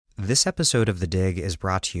This episode of The Dig is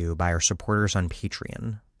brought to you by our supporters on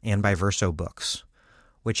Patreon and by Verso Books,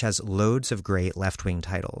 which has loads of great left-wing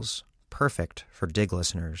titles, perfect for Dig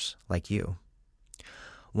listeners like you.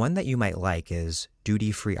 One that you might like is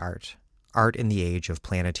Duty-Free Art, Art in the Age of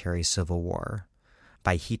Planetary Civil War,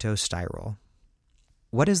 by Hito Steyerl.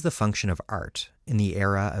 What is the function of art in the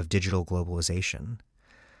era of digital globalization?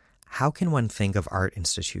 How can one think of art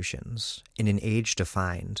institutions in an age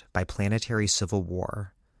defined by planetary civil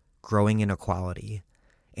war, growing inequality,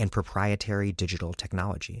 and proprietary digital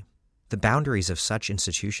technology? The boundaries of such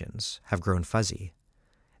institutions have grown fuzzy.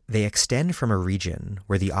 They extend from a region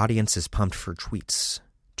where the audience is pumped for tweets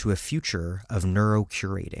to a future of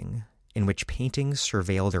neuro-curating, in which paintings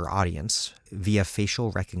surveil their audience via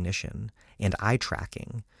facial recognition and eye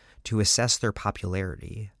tracking to assess their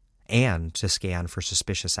popularity and to scan for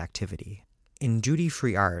suspicious activity. In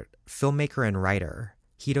Duty-Free Art, filmmaker and writer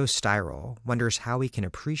Hito Steyerl wonders how we can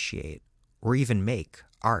appreciate or even make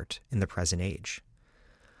art in the present age.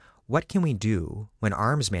 What can we do when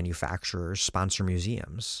arms manufacturers sponsor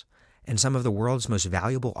museums and some of the world's most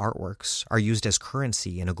valuable artworks are used as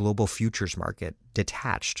currency in a global futures market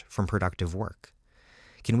detached from productive work?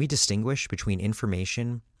 Can we distinguish between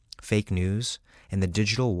information, fake news, and the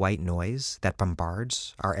digital white noise that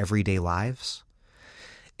bombards our everyday lives?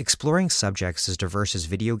 Exploring subjects as diverse as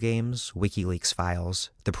video games, WikiLeaks files,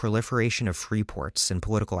 the proliferation of free ports, and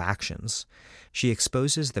political actions, she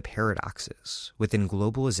exposes the paradoxes within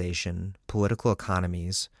globalization, political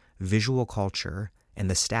economies, visual culture, and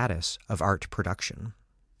the status of art production.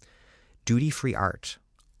 Duty-Free Art,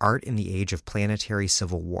 Art in the Age of Planetary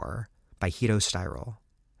Civil War, by Hito Steyerl,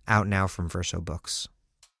 out now from Verso Books.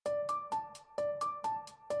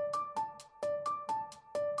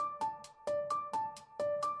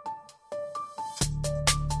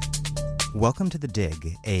 Welcome to The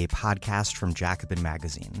Dig, a podcast from Jacobin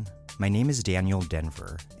Magazine. My name is Daniel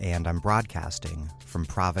Denver, and I'm broadcasting from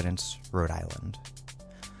Providence, Rhode Island.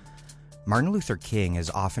 Martin Luther King is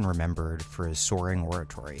often remembered for his soaring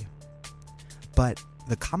oratory, but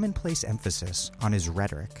the commonplace emphasis on his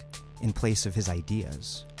rhetoric in place of his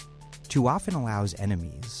ideas too often allows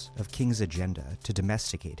enemies of King's agenda to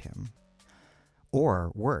domesticate him, or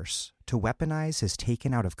worse, to weaponize his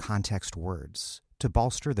taken-out-of-context words to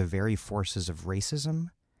bolster the very forces of racism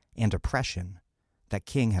and oppression that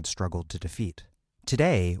King had struggled to defeat.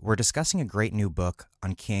 Today, we're discussing a great new book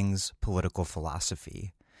on King's political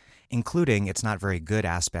philosophy, including its not very good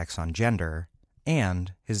aspects on gender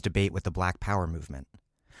and his debate with the Black Power movement.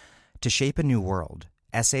 To Shape a New World,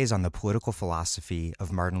 Essays on the Political Philosophy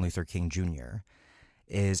of Martin Luther King Jr.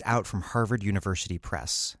 is out from Harvard University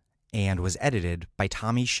Press and was edited by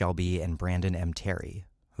Tommy Shelby and Brandon M. Terry,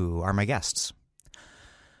 who are my guests.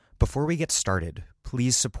 Before we get started,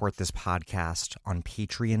 please support this podcast on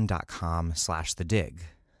patreon.com/thedig.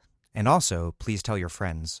 And also, please tell your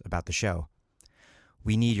friends about the show.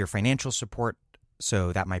 We need your financial support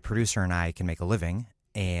so that my producer and I can make a living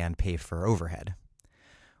and pay for overhead.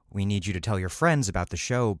 We need you to tell your friends about the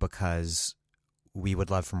show because we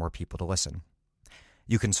would love for more people to listen.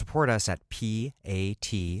 You can support us at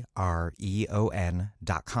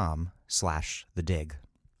patreon.com/thedig.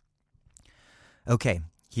 Okay.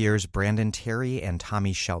 Here's Brandon Terry and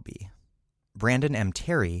Tommy Shelby. Brandon M.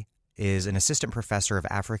 Terry is an assistant professor of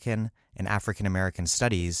African and African American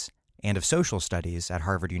studies and of social studies at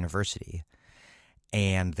Harvard University,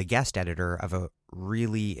 and the guest editor of a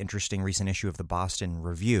really interesting recent issue of the Boston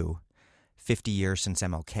Review, 50 Years Since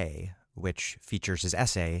MLK, which features his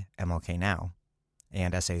essay, MLK Now,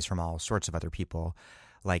 and essays from all sorts of other people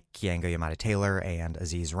like Keeanga-Yamahtta Taylor and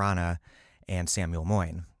Aziz Rana and Samuel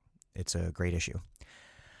Moyn. It's a great issue.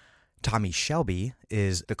 Tommy Shelby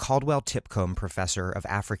is the Caldwell Tipcomb Professor of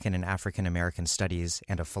African and African American Studies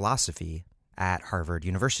and of Philosophy at Harvard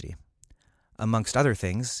University. Amongst other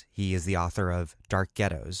things, he is the author of Dark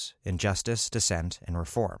Ghettos, Injustice, Dissent, and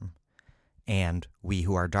Reform, and We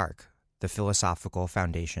Who Are Dark, The Philosophical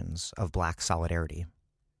Foundations of Black Solidarity.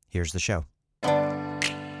 Here's the show.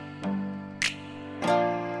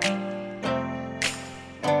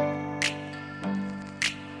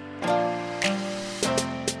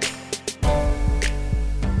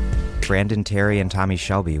 Brandon Terry and Tommy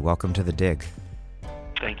Shelby, welcome to The Dig.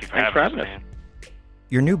 Thank you for having us, man.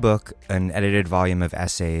 Your new book, an edited volume of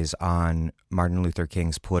essays on Martin Luther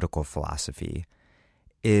King's political philosophy,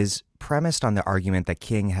 is premised on the argument that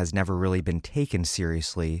King has never really been taken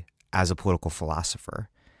seriously as a political philosopher.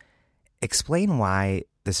 Explain why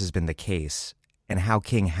this has been the case and how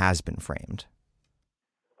King has been framed.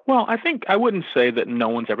 Well, I think I wouldn't say that no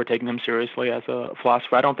one's ever taken him seriously as a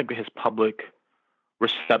philosopher. I don't think that his public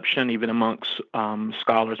reception, even amongst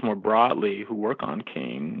scholars more broadly who work on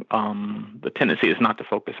King. The tendency is not to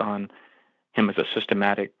focus on him as a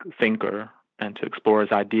systematic thinker and to explore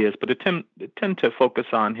his ideas, but tend to focus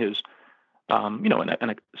on his, in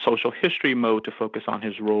a social history mode, to focus on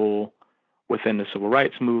his role within the civil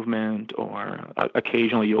rights movement, or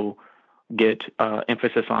occasionally you'll get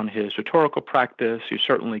emphasis on his rhetorical practice. You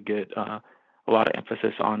certainly get a lot of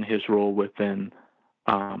emphasis on his role within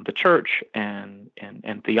the church and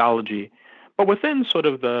theology, but within sort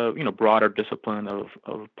of the broader discipline of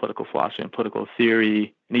political philosophy and political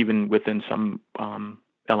theory, and even within some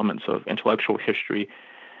elements of intellectual history,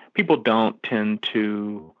 people don't tend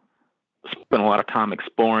to spend a lot of time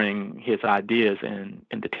exploring his ideas in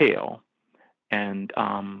detail and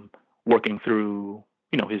working through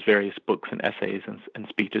his various books and essays and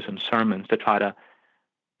speeches and sermons to try to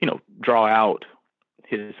draw out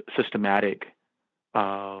his systematic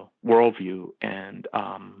worldview and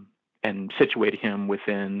situate him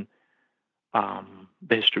within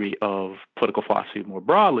the history of political philosophy more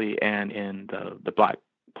broadly, and in the Black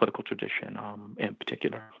political tradition in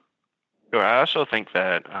particular. Sure. I also think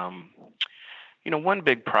that one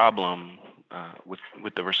big problem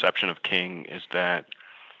with the reception of King is that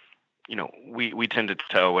we tend to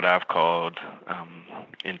tell what I've called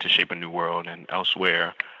in To Shape a New World and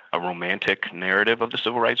elsewhere a romantic narrative of the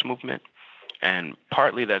civil rights movement. And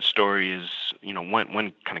partly that story is,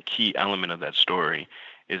 one kind of key element of that story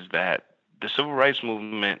is that the civil rights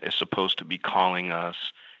movement is supposed to be calling us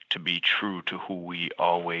to be true to who we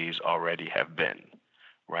always already have been,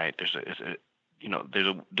 right?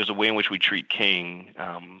 There's a way in which we treat King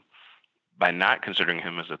by not considering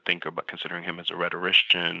him as a thinker, but considering him as a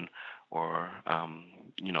rhetorician or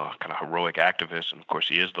kind of heroic activist. And of course,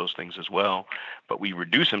 he is those things as well. But we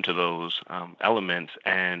reduce him to those elements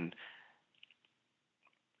and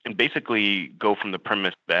basically go from the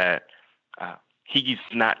premise that he's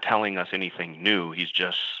not telling us anything new. He's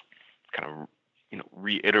just kind of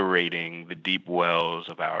reiterating the deep wells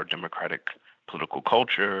of our democratic political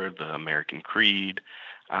culture, the American creed.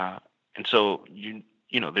 And so,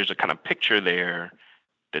 there's a kind of picture there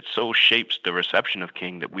that so shapes the reception of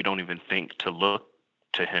King that we don't even think to look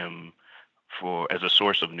to him as a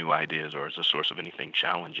source of new ideas or as a source of anything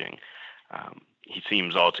challenging. He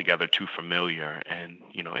seems altogether too familiar, and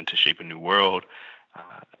in To Shape a New World,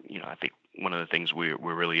 I think one of the things we're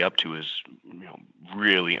really up to is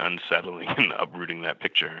really unsettling and uprooting that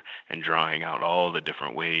picture and drawing out all the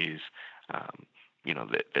different ways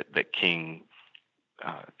that King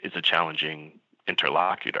is a challenging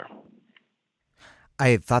interlocutor.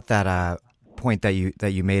 I thought that point that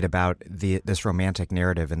you made about this romantic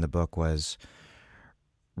narrative in the book was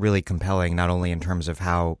really compelling, not only in terms of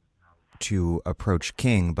how to approach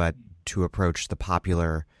King, but to approach the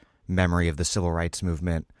popular memory of the civil rights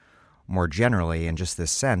movement more generally, and just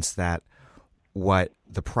this sense that what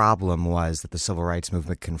the problem was that the civil rights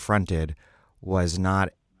movement confronted was not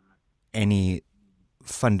any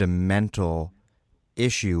fundamental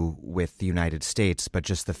issue with the United States, but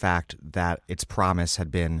just the fact that its promise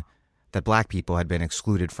had been that Black people had been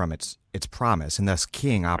excluded from its promise. And thus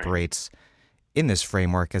King operates in this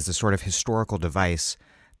framework as the sort of historical device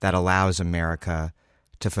that allows America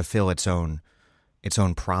to fulfill its own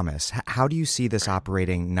promise. How do you see this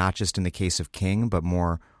operating, not just in the case of King, but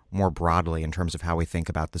more broadly in terms of how we think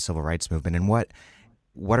about the civil rights movement? And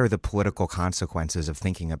what are the political consequences of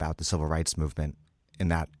thinking about the civil rights movement in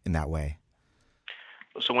that way?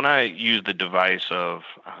 So when I use the device of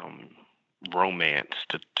romance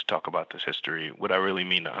to talk about this history, what I really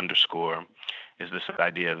mean to underscore is this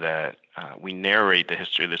idea that we narrate the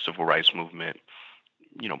history of the civil rights movement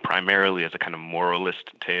primarily as a kind of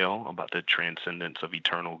moralist tale about the transcendence of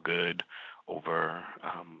eternal good over,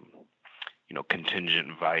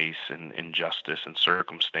 contingent vice and injustice and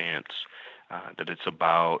circumstance, that it's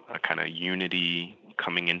about a kind of unity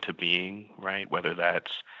coming into being, right? Whether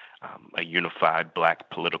that's a unified Black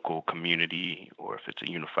political community or if it's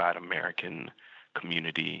a unified American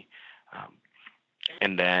community.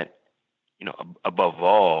 And that, above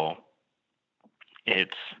all,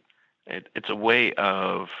 it's a way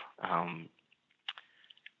of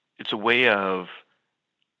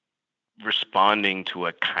responding to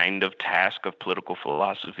a kind of task of political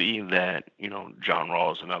philosophy that John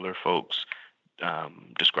Rawls and other folks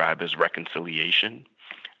describe as reconciliation.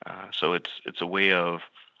 So it's a way of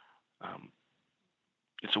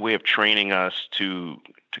training us to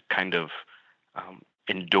kind of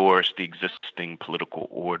endorse the existing political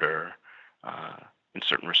order in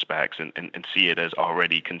certain respects, and see it as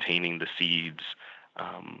already containing the seeds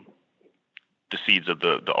of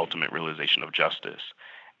the ultimate realization of justice.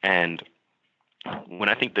 And when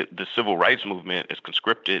I think that the civil rights movement is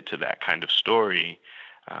conscripted to that kind of story,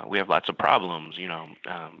 we have lots of problems.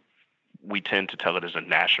 We tend to tell it as a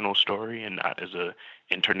national story and not as a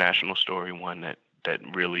international story, one that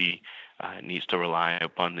really needs to rely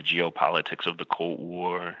upon the geopolitics of the Cold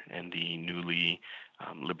War and the newly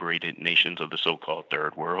liberated nations of the so-called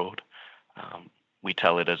Third World. We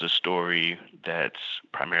tell it as a story that's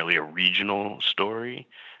primarily a regional story.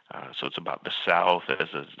 So it's about the South as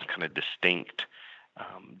a kind of distinct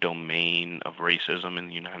domain of racism in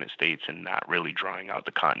the United States, and not really drawing out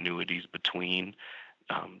the continuities between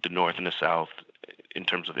the North and the South in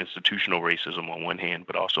terms of institutional racism on one hand,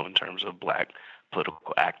 but also in terms of Black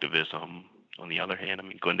political activism on the other hand. I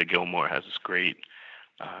mean, Glenda Gilmore has this great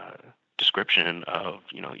description of,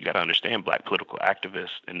 you got to understand Black political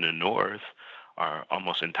activists in the North are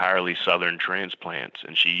almost entirely Southern transplants,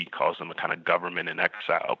 and she calls them a kind of government in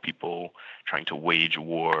exile, people trying to wage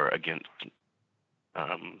war against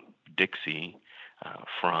Dixie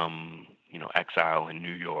from exile in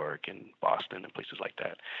New York and Boston and places like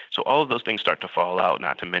that. So all of those things start to fall out,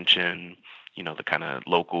 not to mention the kind of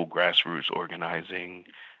local grassroots organizing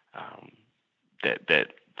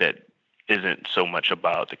that isn't so much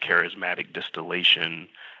about the charismatic distillation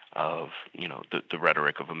of the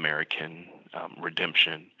rhetoric of American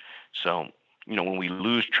redemption. So when we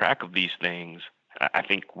lose track of these things, I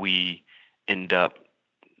think we end up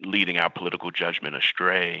leading our political judgment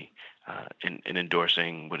astray in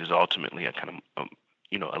endorsing what is ultimately a kind of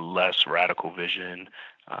a less radical vision,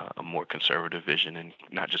 a more conservative vision, and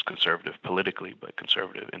not just conservative politically, but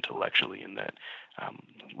conservative intellectually, in that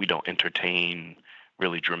we don't entertain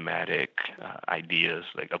really dramatic ideas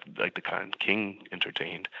like the kind King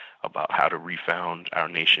entertained about how to refound our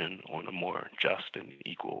nation on a more just and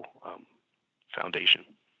equal foundation.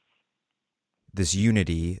 This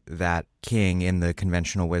unity that King in the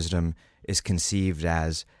conventional wisdom is conceived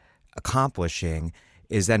as accomplishing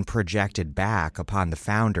is then projected back upon the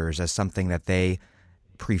founders as something that they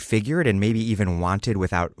prefigured and maybe even wanted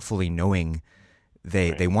without fully knowing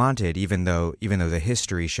they wanted, even though the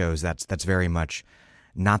history shows that's very much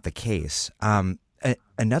not the case.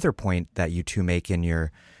 Another point that you two make in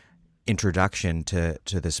your introduction to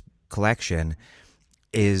this collection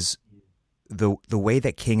is the way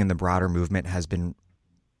that King and the broader movement has been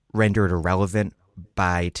rendered irrelevant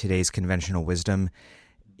by today's conventional wisdom,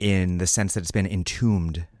 in the sense that it's been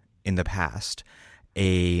entombed in the past.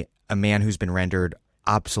 A man who's been rendered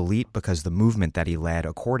obsolete because the movement that he led,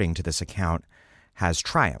 according to this account, has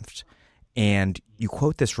triumphed. And you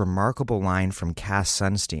quote this remarkable line from Cass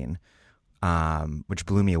Sunstein, which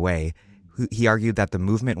blew me away. He argued that the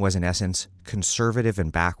movement was, in essence, conservative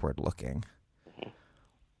and backward-looking.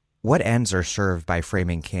 What ends are served by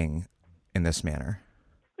framing King in this manner?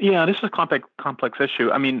 Yeah, this is a complex issue.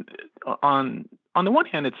 I mean, on the one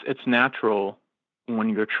hand, it's natural when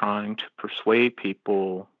you're trying to persuade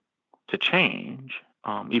people to change,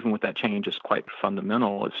 even with that change is quite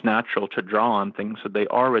fundamental. It's natural to draw on things that they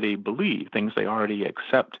already believe, things they already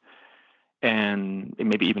accept, and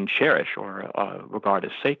maybe even cherish or regard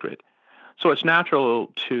as sacred. So it's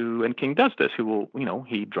natural to, and King does this,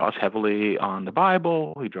 he draws heavily on the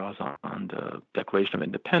Bible, he draws on the Declaration of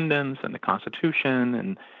Independence and the Constitution,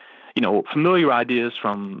 and familiar ideas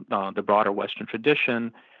from the broader Western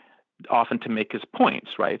tradition, often to make his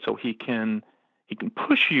points, right? So he can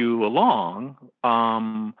push you along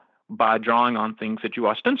by drawing on things that you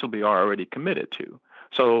ostensibly are already committed to.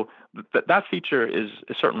 So that feature is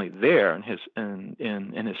certainly there in his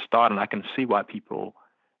thought, and I can see why people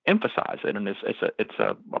emphasize it. And it's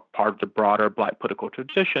a part of the broader Black political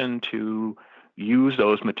tradition to use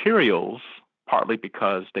those materials, partly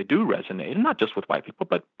because they do resonate, and not just with white people,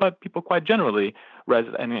 but people quite generally,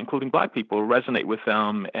 and including Black people, resonate with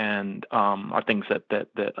them, and are things that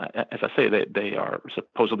as I say, they are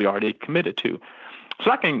supposedly already committed to. So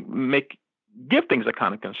I can give things a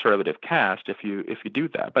kind of conservative cast if you do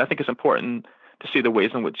that. But I think it's important to see the ways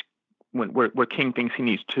in which where King thinks he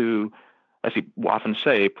needs to, as he will often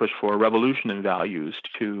say, push for a revolution in values,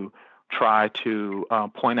 to try to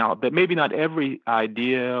point out that maybe not every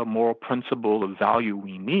idea, moral principle of value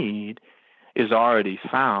we need is already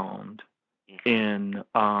found in,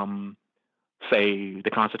 say, the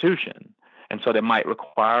Constitution. And so that might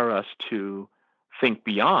require us to think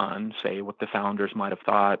beyond, say, what the founders might have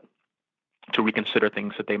thought, to reconsider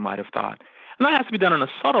things that they might have thought. And that has to be done in a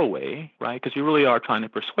subtle way, right? Because you really are trying to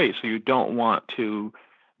persuade. So you don't want to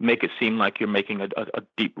make it seem like you're making a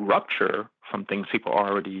deep rupture from things people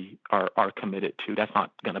already are committed to. That's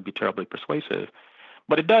not going to be terribly persuasive.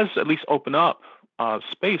 But it does at least open up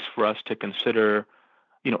space for us to consider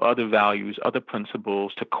other values, other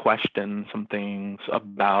principles, to question some things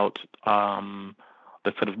about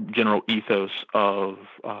the sort of general ethos of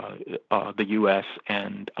the U.S.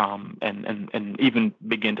 and even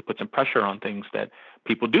begin to put some pressure on things that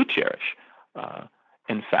people do cherish.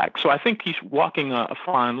 In fact, so I think he's walking a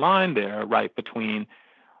fine line there, right, between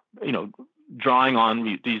drawing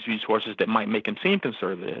on these resources that might make him seem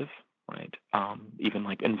conservative, right, even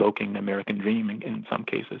like invoking the American dream in some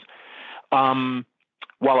cases,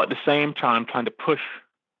 while at the same time trying to push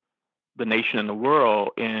the nation and the world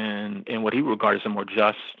in what he regards as a more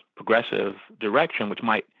just, progressive direction, which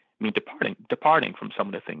might mean departing from some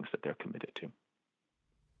of the things that they're committed to.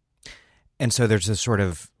 And so there's this sort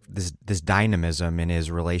of this dynamism in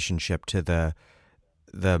his relationship to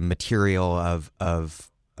the material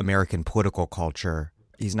of American political culture.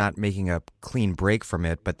 He's not making a clean break from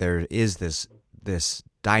it, but there is this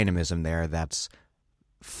dynamism there that's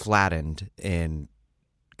flattened in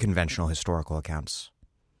conventional historical accounts.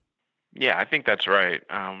 Yeah, I think that's right.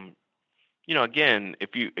 Again,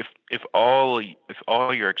 if all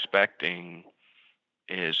you're expecting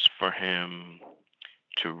is for him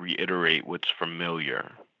to reiterate what's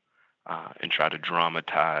familiar and try to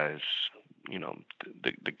dramatize,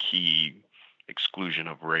 the key exclusion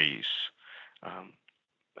of race,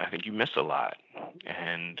 I think you miss a lot.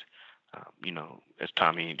 And as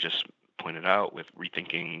Tommy just pointed out, with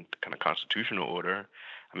rethinking the kind of constitutional order,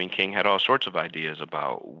 I mean, King had all sorts of ideas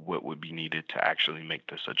about what would be needed to actually make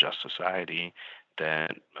this a just society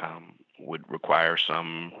that would require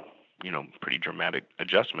some, pretty dramatic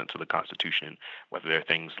adjustment to the Constitution, whether they're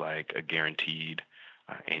things like a guaranteed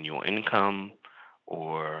annual income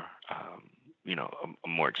or, a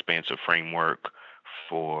more expansive framework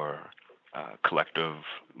for collective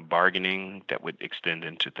bargaining that would extend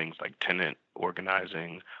into things like tenant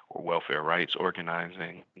organizing or welfare rights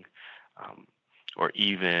organizing. Or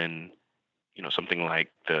even, something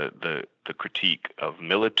like the critique of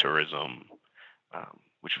militarism,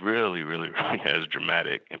 which really, really, really has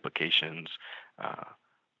dramatic implications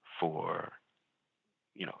for,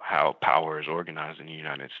 how power is organized in the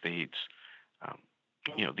United States.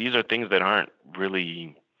 These are things that aren't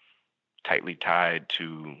really tightly tied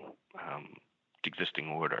to the existing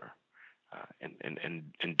order.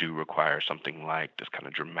 And do require something like this kind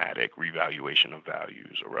of dramatic revaluation of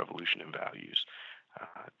values or revolution in values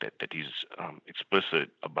that he's explicit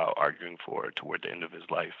about arguing for toward the end of his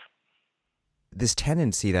life. This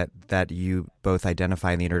tendency that you both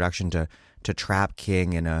identify in the introduction to trap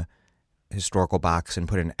King in a historical box and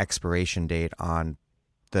put an expiration date on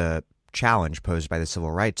the challenge posed by the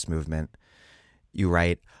civil rights movement, you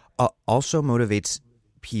write, also motivates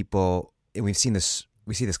people, and we see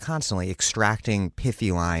this constantly, extracting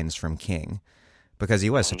pithy lines from King because he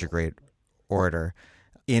was such a great orator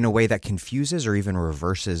in a way that confuses or even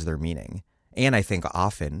reverses their meaning. And I think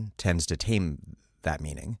often tends to tame that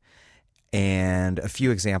meaning. And a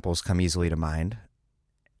few examples come easily to mind.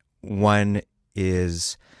 One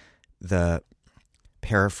is the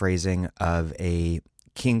paraphrasing of a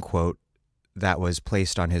King quote that was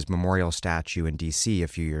placed on his memorial statue in D.C. a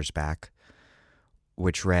few years back,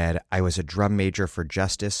 which read, "I was a drum major for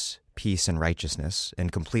justice, peace, and righteousness,"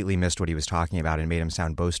 and completely missed what he was talking about and made him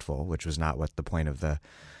sound boastful, which was not what the point of the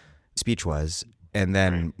speech was. And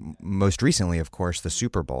then most recently, of course, the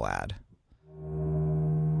Super Bowl ad.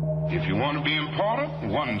 If you want to be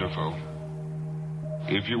important, wonderful.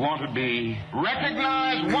 If you want to be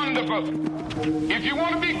recognized, wonderful. If you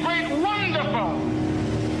want to be great, wonderful.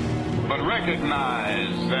 But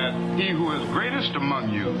recognize that he who is greatest among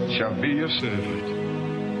you shall be your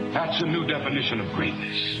servant. That's a new definition of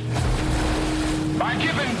greatness. By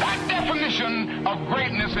giving that definition of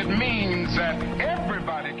greatness, it means that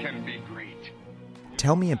everybody can be great.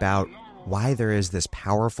 Tell me about why there is this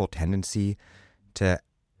powerful tendency to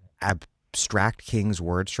abstract King's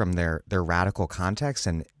words from their radical context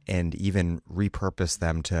and even repurpose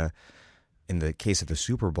them to, in the case of the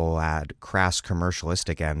Super Bowl ad, crass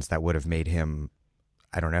commercialistic ends that would have made him,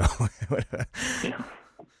 I don't know. Yeah.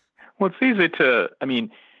 Well, it's easy to,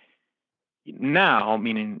 now,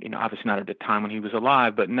 meaning, obviously not at the time when he was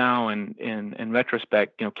alive, but now in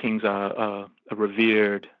retrospect, King's a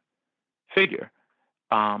revered figure.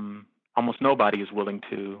 Almost nobody is willing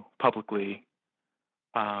to publicly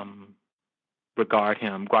regard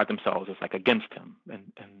themselves as like against him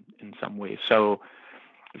in some ways. So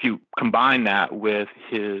if you combine that with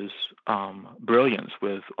his brilliance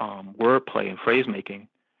with wordplay and phrase making,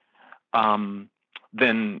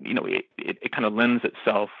 then it kind of lends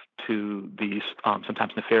itself to these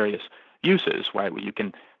sometimes nefarious uses, right? Where you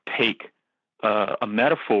can take a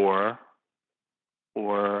metaphor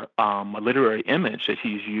or a literary image that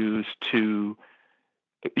he's used to,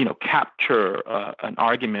 capture an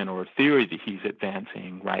argument or a theory that he's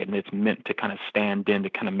advancing, right? And it's meant to kind of stand in to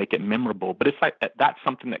kind of make it memorable. But it's like that's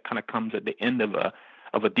something that kind of comes at the end of a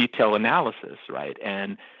detailed analysis, right?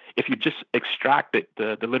 And if you just extract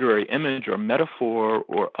the literary image or metaphor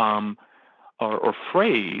or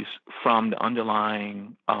phrase from the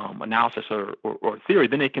underlying analysis or theory,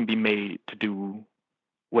 then it can be made to do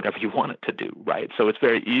whatever you want it to do, right? So it's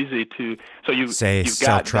very easy to you've sell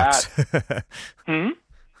got trucks. That.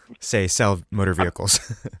 Say sell motor vehicles.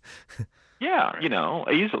 Yeah,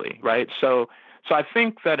 easily, right? So I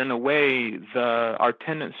think that in a way, our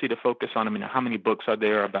tendency to focus on, how many books are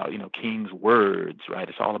there about, King's words, right?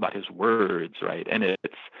 It's all about his words, right? And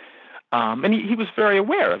it's and he was very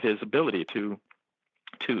aware of his ability to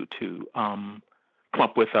come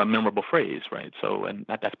up with a memorable phrase, right? So, and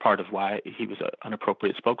that's part of why he was an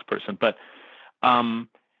appropriate spokesperson. But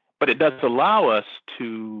it does allow us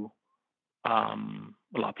to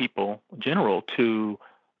allow people in general to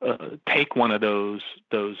take one of those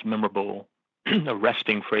memorable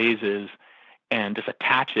arresting phrases and just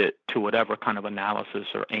attach it to whatever kind of analysis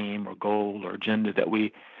or aim or goal or agenda that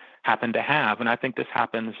we happen to have. And I think this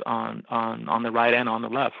happens on the right and on the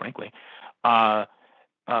left, frankly.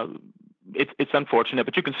 It's unfortunate,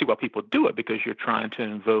 but you can see why people do it, because you're trying to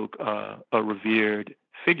invoke a revered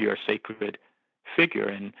figure, a sacred figure.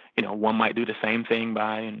 And, one might do the same thing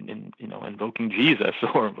by, invoking Jesus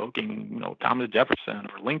or invoking, Thomas Jefferson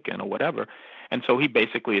or Lincoln or whatever. And so he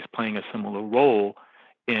basically is playing a similar role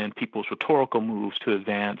in people's rhetorical moves to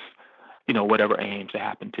advance, whatever aims they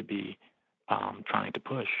happen to be trying to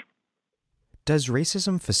push. Does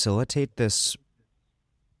racism facilitate this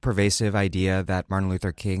pervasive idea that Martin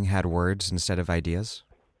Luther King had words instead of ideas?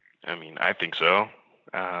 I think so.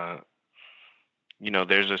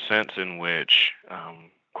 There's a sense in which,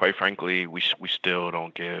 quite frankly, we still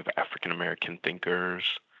don't give African American thinkers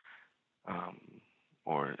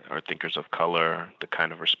or thinkers of color the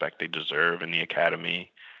kind of respect they deserve in the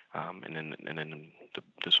academy and in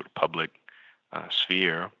the sort of public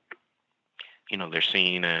sphere. They're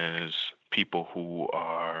seen as people who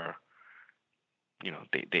are,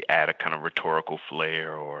 they add a kind of rhetorical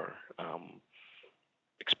flair or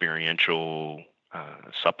experiential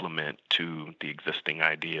supplement to the existing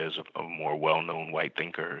ideas of more well-known white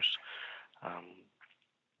thinkers.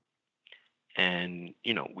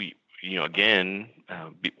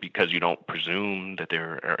 Because you don't presume that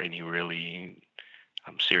there are any really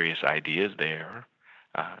serious ideas there,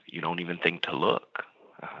 you don't even think to look.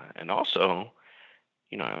 And also,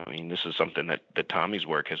 this is something that Tommy's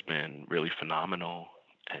work has been really phenomenal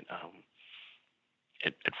at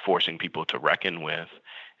forcing people to reckon with,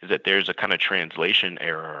 is that there's a kind of translation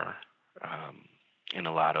error in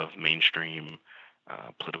a lot of mainstream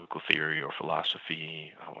political theory or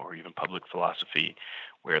philosophy or even public philosophy,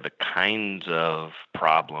 where the kinds of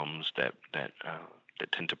problems that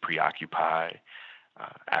tend to preoccupy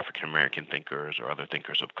African American thinkers or other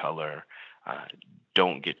thinkers of color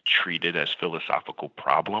don't get treated as philosophical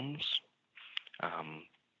problems.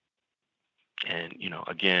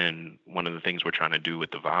 Again, one of the things we're trying to do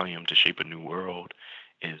with the volume, To Shape a New World,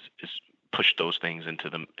 is push those things into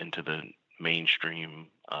the mainstream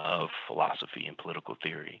of philosophy and political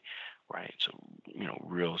theory, right? So,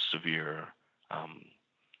 real severe,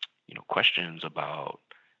 questions about,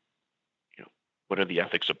 what are the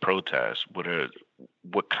ethics of protest?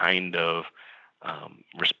 What kind of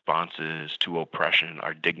responses to oppression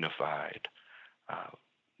are dignified?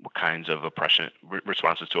 What kinds of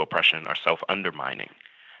responses to oppression are self-undermining,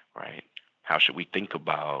 right? How should we think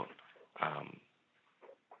about,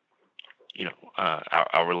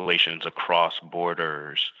 our relations across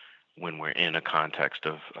borders when we're in a context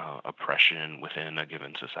of oppression within a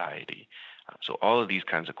given society? So all of these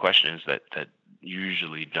kinds of questions that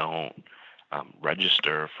usually don't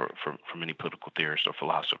register for many political theorists or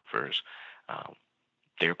philosophers,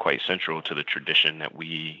 they're quite central to the tradition that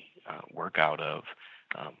we work out of,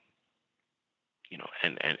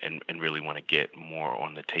 and really want to get more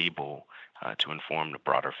on the table to inform the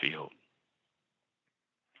broader field.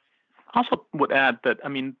 I also would add that,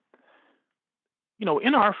 in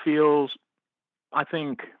our fields, I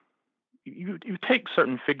think you take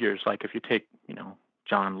certain figures, like if you take,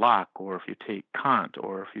 John Locke, or if you take Kant,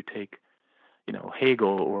 or if you take,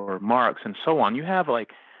 Hegel or Marx and so on, you have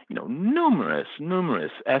numerous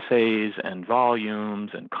essays and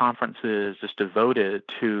volumes and conferences just devoted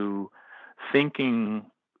to thinking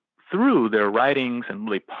through their writings and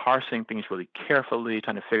really parsing things really carefully,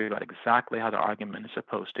 trying to figure out exactly how the argument is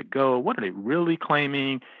supposed to go. What are they really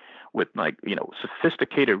claiming? with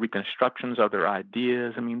sophisticated reconstructions of their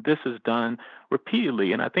ideas. I mean, this is done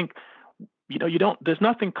repeatedly, and I think there's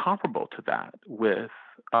nothing comparable to that with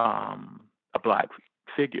a Black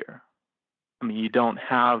figure. I mean, you don't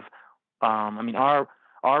have. Our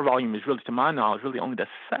volume is really, to my knowledge, really only the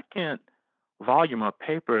second volume of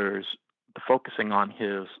papers focusing on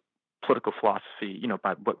his political philosophy,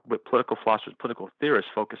 by what political philosophers, political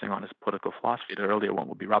theorists focusing on his political philosophy. The earlier one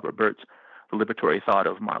would be Robert Burt's The Liberatory Thought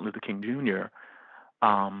of Martin Luther King Jr.,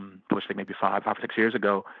 which like maybe 5 or 6 years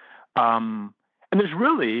ago. And there's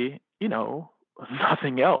really,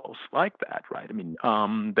 nothing else like that, right? I mean,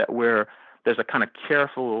 that where there's a kind of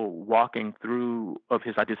careful walking through of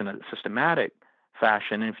his ideas in a systematic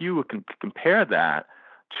fashion. And if you can compare that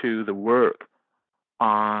to the work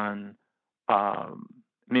on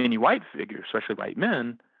many white figures, especially white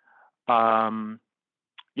men, the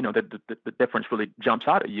difference really jumps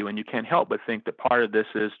out at you, and you can't help but think that part of this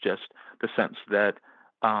is just the sense that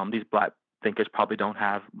these Black thinkers probably don't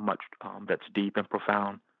have much that's deep and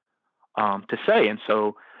profound to say. And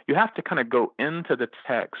so you have to kind of go into the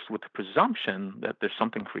text with the presumption that there's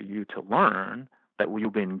something for you to learn, that you'll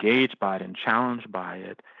be engaged by it and challenged by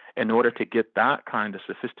it, in order to get that kind of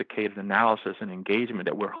sophisticated analysis and engagement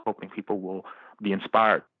that we're hoping people will be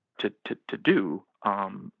inspired to do,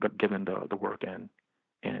 but given the work in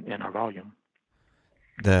our volume.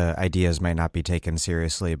 The ideas might not be taken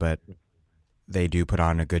seriously, but they do put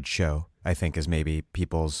on a good show, I think, is maybe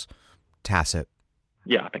people's tacit.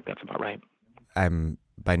 Yeah, I think that's about right. I'm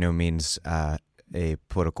by no means a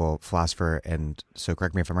political philosopher, and so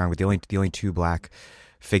correct me if I'm wrong, but the only two Black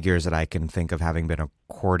figures that I can think of having been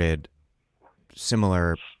accorded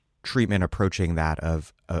similar treatment approaching that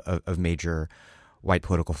of major white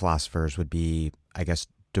political philosophers would be, I guess,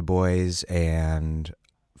 Du Bois and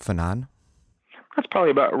Fanon. That's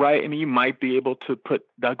probably about right. I mean, you might be able to put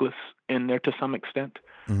Douglass in there to some extent,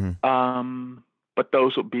 but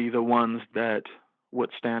those would be the ones that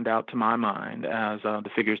would stand out to my mind as the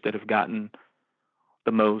figures that have gotten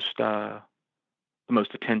the most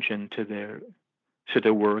attention to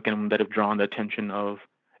their work, and that have drawn the attention of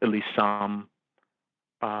at least some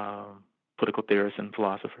political theorists and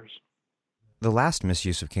philosophers. The last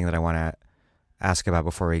misuse of King that I want to ask about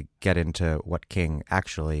before we get into what King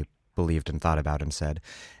actually believed and thought about and said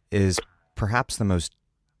is perhaps the most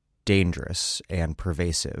dangerous and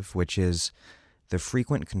pervasive, which is the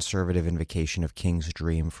frequent conservative invocation of King's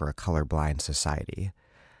dream for a colorblind society.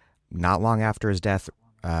 Not long after his death,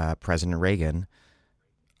 President Reagan,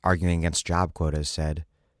 arguing against job quotas, said,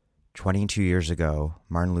 22 years ago,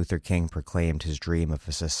 Martin Luther King proclaimed his dream of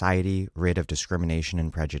a society rid of discrimination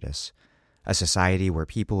and prejudice, a society where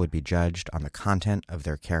people would be judged on the content of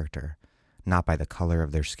their character, not by the color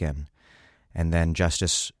of their skin. And then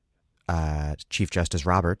Chief Justice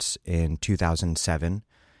Roberts in 2007,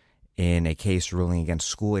 in a case ruling against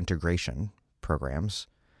school integration programs,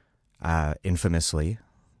 infamously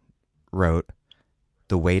wrote,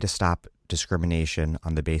 "The way to stop discrimination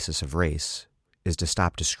on the basis of race is to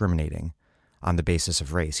stop discriminating on the basis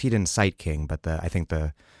of race." He didn't cite King, but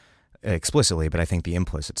explicitly, but I think the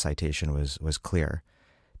implicit citation was clear.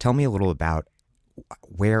 Tell me a little about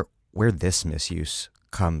where this misuse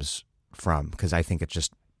comes from, because I think it's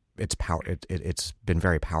been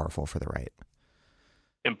very powerful for the right.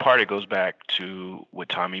 In part, it goes back to what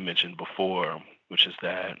Tommy mentioned before, which is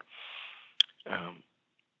that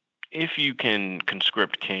if you can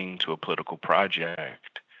conscript King to a political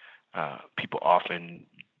project, people often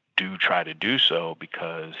do try to do so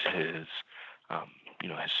because his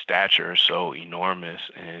stature is so enormous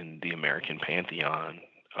in the American pantheon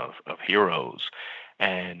of heroes,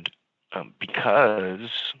 and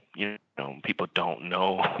because people don't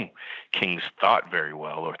know King's thought very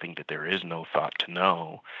well, or think that there is no thought to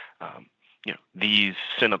know, these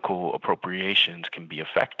cynical appropriations can be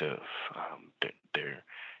effective. They're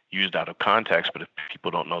used out of context, but if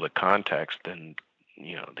people don't know the context, then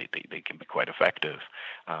they can be quite effective.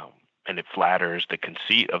 And it flatters the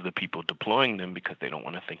conceit of the people deploying them because they don't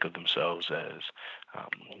want to think of themselves as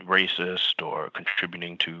racist or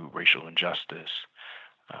contributing to racial injustice.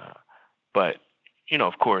 But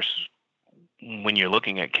of course, when you're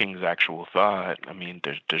looking at King's actual thought, I mean,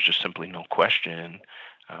 there's just simply no question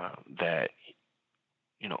that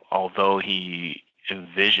although he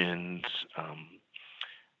envisions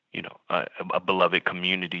a beloved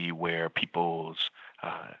community where people's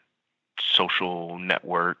social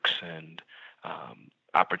networks and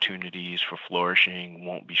opportunities for flourishing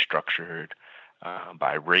won't be structured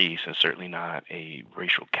by race, and certainly not a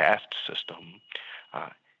racial caste system,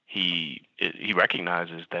 he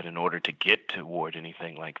recognizes that in order to get toward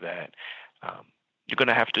anything like that, you're going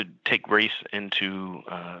to have to take race into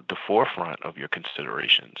the forefront of your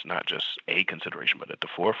considerations, not just a consideration, but at the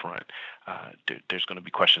forefront. There's going to be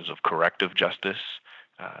questions of corrective justice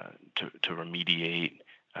to remediate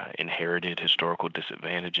inherited historical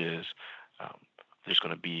disadvantages. There's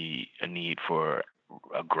going to be a need for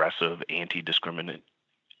aggressive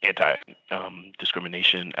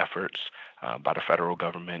anti-discrimination efforts by the federal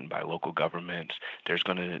government and by local governments. There's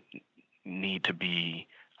going to need to be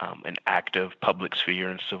an active public sphere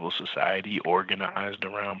and civil society organized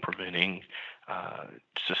around preventing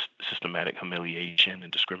systematic humiliation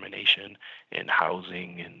and discrimination in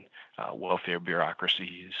housing and welfare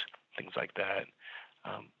bureaucracies, things like that.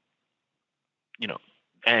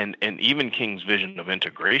 And even King's vision of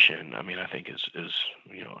integration, I mean, I think is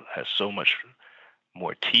has so much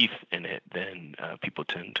more teeth in it than people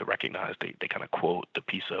tend to recognize. They kind of quote the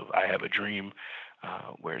piece of "I Have a Dream,"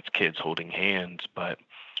 where it's kids holding hands, but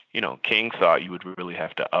King thought you would really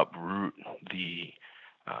have to uproot the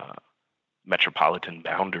metropolitan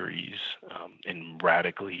boundaries and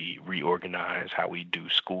radically reorganize how we do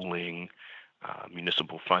schooling,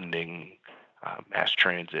 municipal funding, mass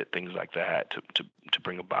transit, things like that, to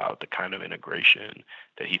bring about the kind of integration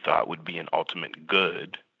that he thought would be an ultimate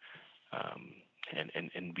good,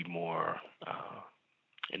 and be more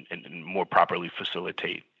and more properly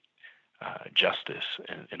facilitate justice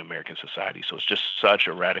in American society. So it's just such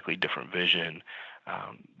a radically different vision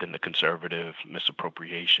than the conservative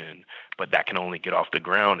misappropriation, but that can only get off the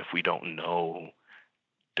ground if we don't know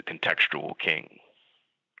the contextual King.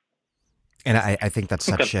 And I think that's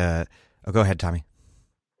such a... Oh, go ahead, Tommy.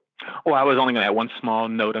 Well, I was only going to add one small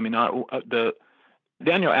note. I mean, the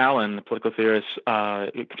Daniel Allen, the political theorist,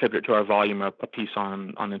 contributed to our volume a piece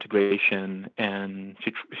on integration, and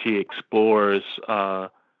she explores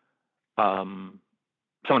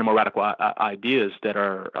some of the more radical ideas that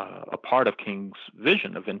are a part of King's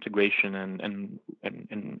vision of integration, and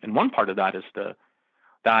one part of that is the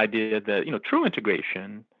idea that true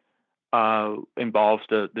integration involves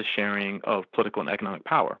the sharing of political and economic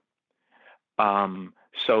power.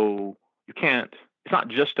 So you can't. It's not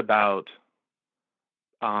just about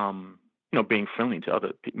being friendly to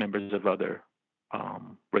other members of other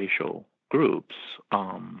racial groups.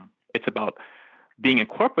 It's about being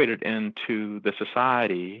incorporated into the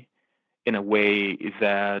society in a way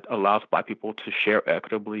that allows Black people to share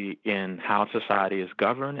equitably in how society is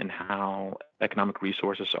governed and how economic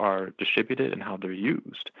resources are distributed and how they're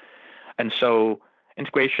used. And so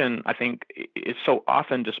integration, I think, is so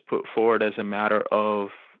often just put forward as a matter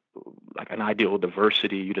of like an ideal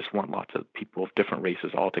diversity. You just want lots of people of different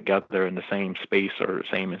races all together in the same space or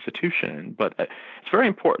same institution. But it's very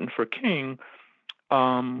important for King,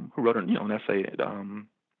 who wrote an essay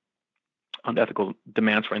on the ethical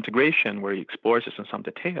demands for integration, where he explores this in some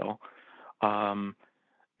detail. That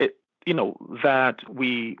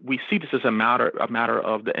we see this as a matter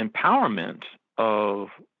of the empowerment of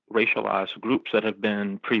racialized groups that have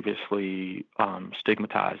been previously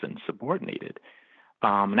stigmatized and subordinated.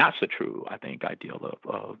 And that's the true, I think, ideal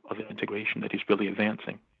of integration that he's really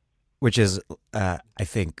advancing. Which is, I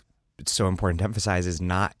think, it's so important to emphasize, is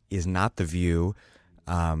not the view.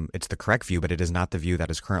 It's the correct view, but it is not the view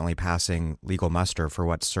that is currently passing legal muster for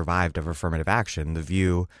what's survived of affirmative action.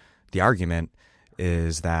 The argument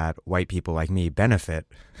is that white people like me benefit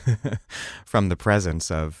from the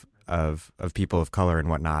presence of people of color and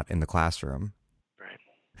whatnot in the classroom. Right.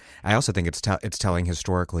 I also think it's telling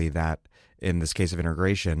historically that in this case of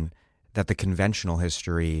integration, that the conventional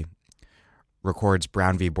history records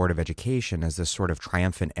Brown v. Board of Education as this sort of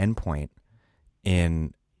triumphant endpoint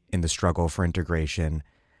in the struggle for integration,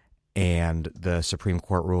 and the Supreme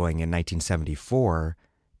Court ruling in 1974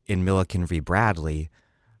 in Milliken v. Bradley,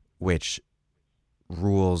 which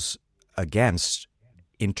rules against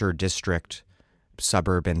inter-district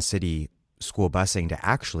suburb and city school busing to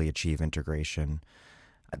actually achieve integration.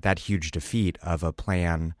 That huge defeat of a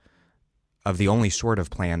plan, of the only sort of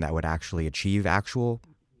plan that would actually achieve actual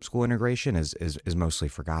school integration, is mostly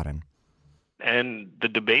forgotten. And the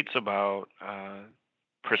debates about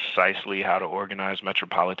precisely how to organize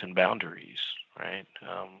metropolitan boundaries, right?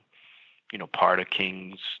 Part of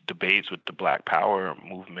King's debates with the Black Power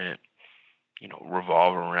movement,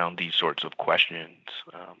 revolve around these sorts of questions.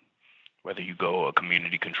 Whether you go a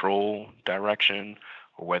community control direction,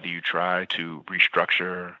 or whether you try to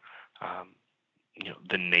restructure,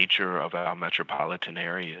 the nature of our metropolitan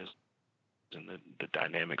areas and the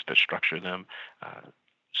dynamics that structure them,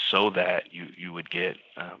 so that you would get,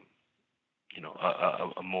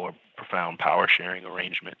 a more profound power sharing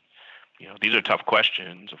arrangement. These are tough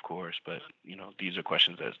questions, of course, but these are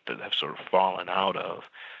questions that have sort of fallen out of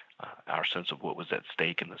our sense of what was at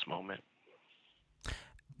stake in this moment.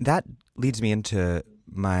 That leads me into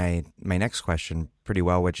my next question pretty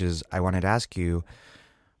well, which is I wanted to ask you,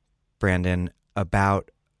 Brandon, about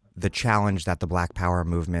the challenge that the Black Power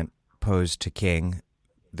movement posed to King,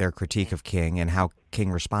 their critique of King, and how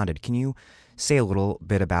King responded. Can you say a little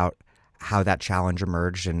bit about how that challenge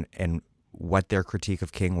emerged and what their critique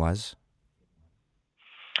of King was?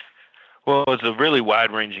 Well, it's a really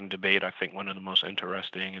wide-ranging debate. I think one of the most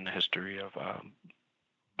interesting in the history of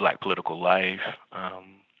Black political life.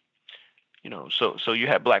 So you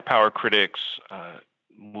had Black Power critics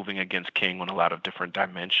moving against King on a lot of different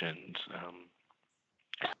dimensions.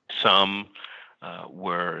 Some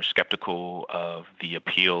were skeptical of the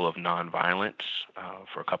appeal of nonviolence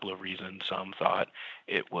for a couple of reasons. Some thought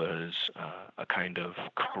it was a kind of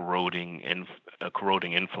corroding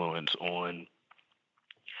influence on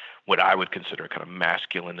what I would consider a kind of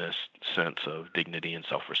masculinist sense of dignity and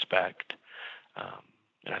self-respect.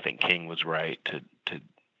 And I think King was right to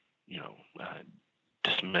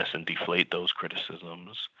dismiss and deflate those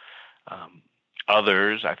criticisms.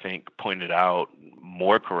 Others, I think, pointed out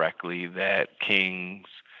more correctly that King's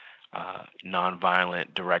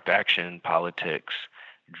nonviolent direct action politics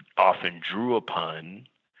often drew upon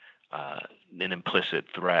an implicit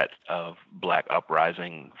threat of Black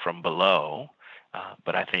uprising from below,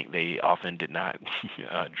 but I think they often did not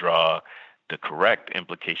draw the correct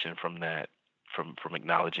implication from that, from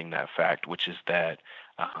acknowledging that fact, which is that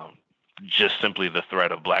just simply the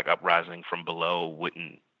threat of Black uprising from below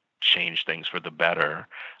wouldn't change things for the better.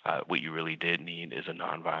 What you really did need is a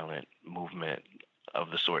nonviolent movement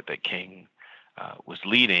of the sort that King was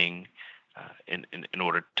leading in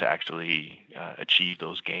order to actually achieve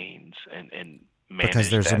those gains and manage. Because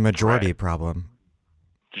there's a majority problem.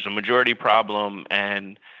 There's a majority problem,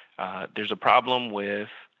 and there's a problem with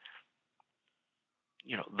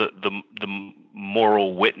the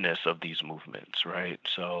moral witness of these movements, right?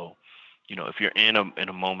 So, if you're in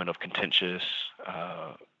a moment of contentious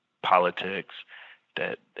politics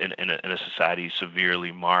that in a society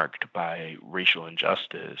severely marked by racial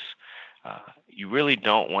injustice, you really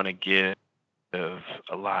don't want to give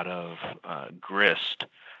a lot of grist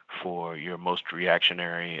for your most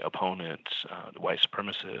reactionary opponents, the white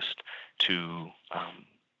supremacists, to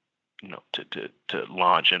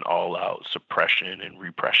launch an all-out suppression and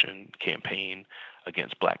repression campaign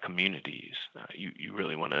against Black communities. You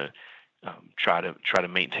really want to try to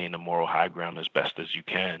maintain the moral high ground as best as you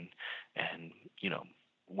can, and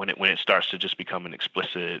when it starts to just become an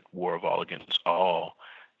explicit war of all against all,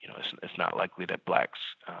 it's not likely that Blacks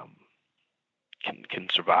can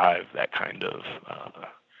survive that kind of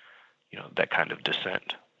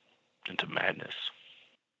descent into madness.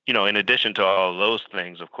 In addition to all those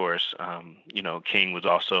things, of course, King was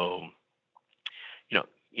also,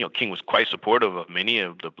 King was quite supportive of many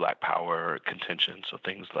of the Black Power contentions. So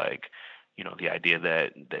things like, the idea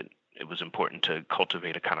that it was important to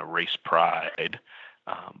cultivate a kind of race pride,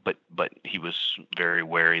 but he was very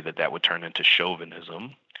wary that would turn into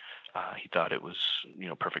chauvinism. He thought it was,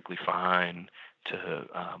 perfectly fine to,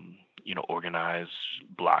 organize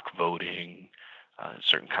block voting,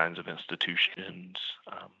 certain kinds of institutions,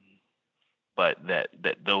 but that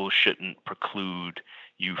those shouldn't preclude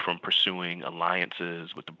you from pursuing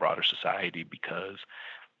alliances with the broader society, because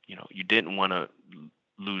you didn't want to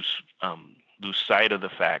lose sight of the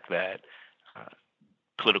fact that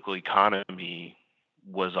political economy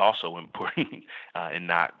was also important and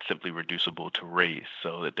not simply reducible to race.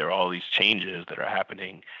 So that there are all these changes that are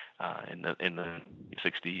happening in the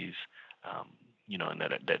 60s, and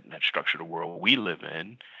that structure the world we live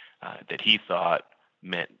in, that he thought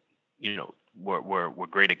meant, were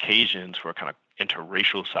great occasions for a kind of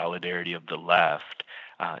interracial solidarity of the left,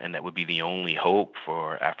 and that would be the only hope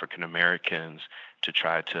for African Americans to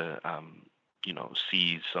try to,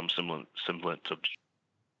 seize some semblance of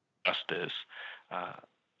justice,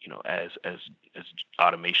 as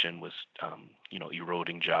automation was,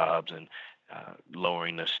 eroding jobs and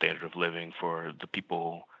lowering the standard of living for the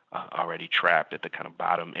people already trapped at the kind of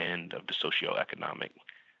bottom end of the socioeconomic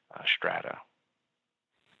strata.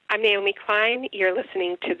 I'm Naomi Klein. You're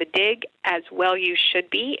listening to The Dig, as well you should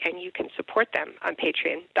be, and you can support them on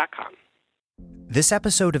Patreon.com. This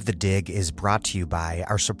episode of The Dig is brought to you by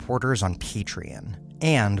our supporters on Patreon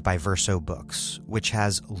and by Verso Books, which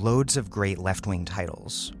has loads of great left-wing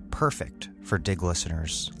titles, perfect for Dig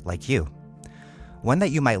listeners like you. One that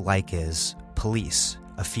you might like is Police,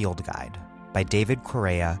 a Field Guide by David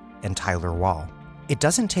Correa and Tyler Wall. It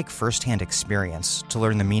doesn't take first-hand experience to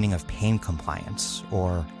learn the meaning of pain compliance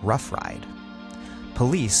or rough ride.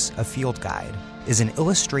 Police, a Field Guide, is an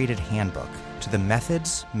illustrated handbook to the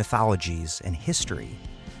methods, mythologies, and history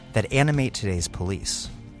that animate today's police.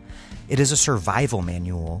 It is a survival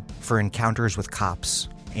manual for encounters with cops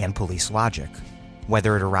and police logic,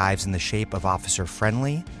 whether it arrives in the shape of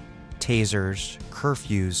officer-friendly, tasers,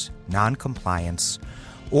 curfews, non-compliance,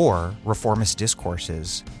 or reformist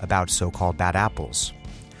discourses about so-called bad apples.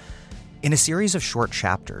 In a series of short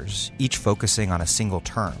chapters, each focusing on a single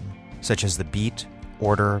term, such as the beat,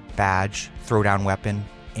 order, badge, throwdown weapon,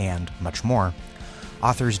 and much more,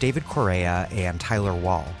 authors David Correia and Tyler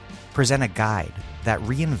Wall present a guide that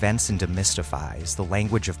reinvents and demystifies the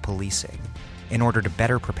language of policing in order to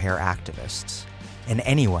better prepare activists and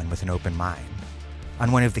anyone with an open mind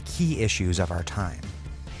on one of the key issues of our time,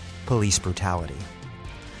 police brutality.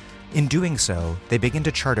 In doing so, they begin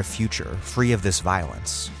to chart a future free of this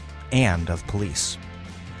violence and of police.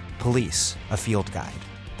 Police, a Field Guide,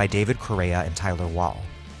 by David Correia and Tyler Wall,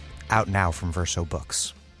 out now from Verso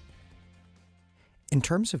Books. In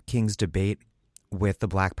terms of King's debate with the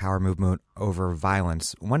Black Power movement over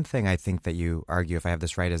violence, one thing I think that you argue, if I have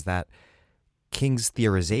this right, is that King's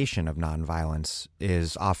theorization of nonviolence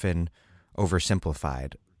is often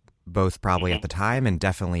oversimplified, both probably at the time and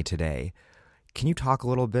definitely today. Can you talk a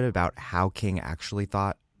little bit about how King actually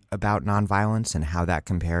thought about nonviolence and how that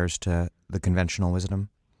compares to the conventional wisdom?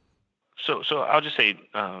 So I'll just say,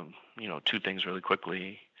 two things really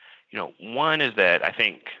quickly. One is that I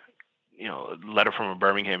think, a letter from a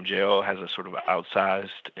Birmingham jail has a sort of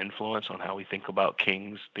outsized influence on how we think about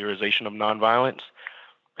King's theorization of nonviolence.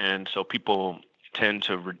 And so people tend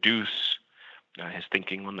to reduce his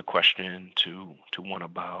thinking on the question to one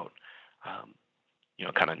about,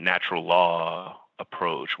 kind of natural law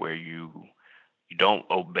approach where you don't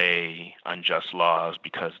obey unjust laws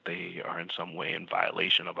because they are in some way in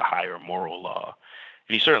violation of a higher moral law.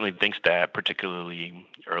 And he certainly thinks that, particularly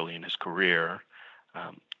early in his career.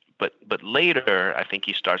 But later, I think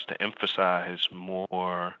he starts to emphasize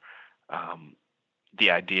more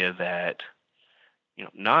the idea that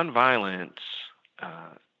nonviolent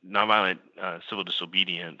civil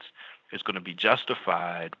disobedience is going to be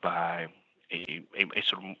justified by a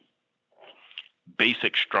sort of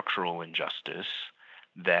basic structural injustice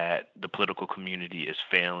that the political community is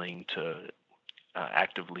failing to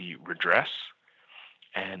actively redress,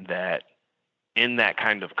 and that in that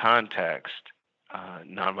kind of context,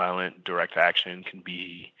 nonviolent direct action can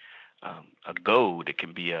be a goad. It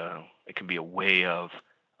can be a way of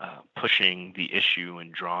pushing the issue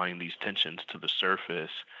and drawing these tensions to the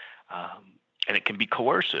surface, and it can be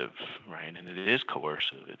coercive, right? And it is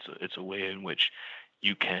coercive. It's a way in which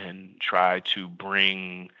you can try to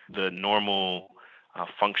bring the normal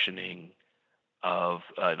functioning of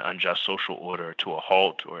an unjust social order to a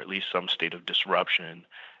halt, or at least some state of disruption,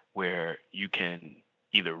 where you can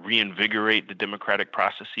either reinvigorate the democratic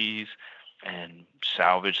processes and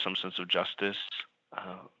salvage some sense of justice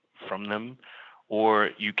from them, or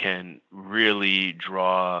you can really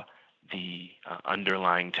draw the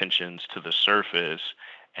underlying tensions to the surface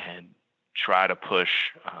and try to push,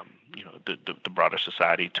 the broader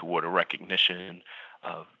society toward a recognition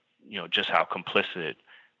of, just how complicit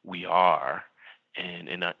we are in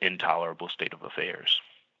an intolerable state of affairs.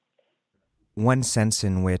 One sense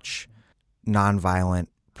in which disruptive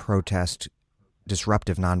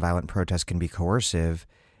nonviolent protest can be coercive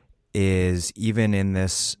is even in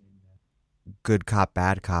this good cop,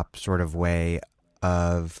 bad cop sort of way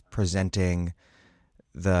of presenting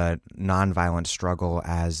the nonviolent struggle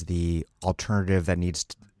as the alternative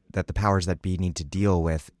that the powers that be need to deal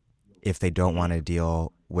with if they don't want to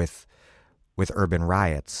deal with urban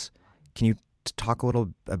riots. Can you talk a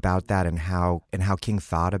little about that and how King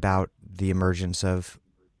thought about the emergence of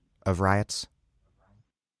riots?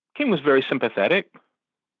 King was very sympathetic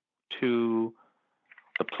to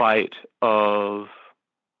the plight of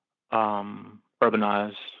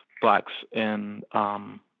urbanized blacks in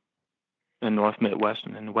North, Midwest,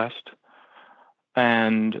 and in the West,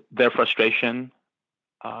 and their frustration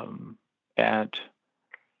at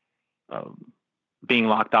being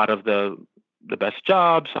locked out of the best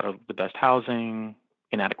jobs, out of the best housing,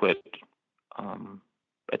 inadequate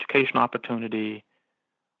education opportunity,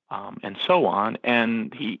 and so on.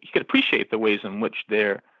 And he could appreciate the ways in which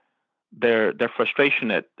their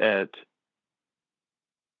frustration at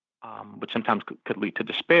which sometimes could lead to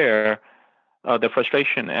despair, their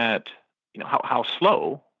frustration at how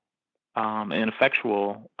slow and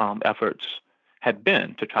ineffectual efforts had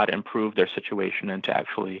been to try to improve their situation and to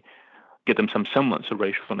actually get them some semblance of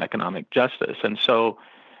racial and economic justice. And so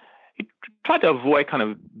he tried to avoid kind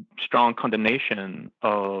of strong condemnation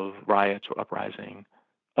of riots or uprising,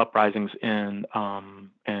 uprisings in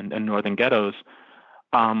northern ghettos.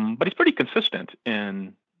 But he's pretty consistent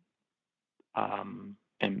in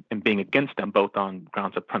being against them, both on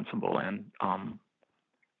grounds of principle and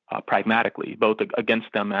pragmatically, both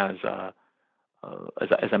against them as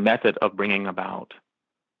a method of bringing about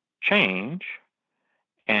change,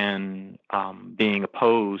 and being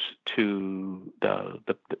opposed to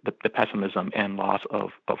the pessimism and loss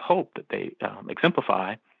of hope that they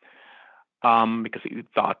exemplify, because he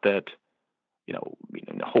thought that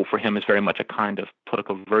hope for him is very much a kind of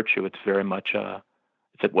political virtue. It's very much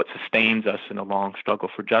it's what sustains us in a long struggle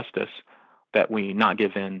for justice, that we not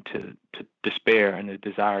give in to despair and the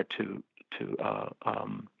desire to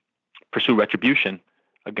pursue retribution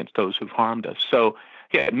against those who've harmed us. So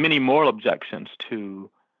he had many moral objections to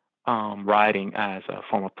rioting as a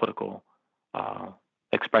form of political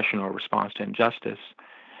expression or response to injustice,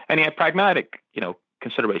 and he had pragmatic,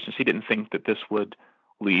 considerations. He didn't think that this would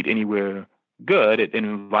lead anywhere good. It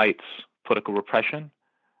invites political repression.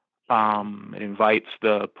 It invites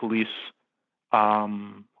the police,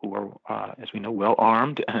 who are, as we know, well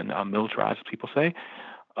armed and militarized, as people say,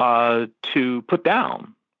 to put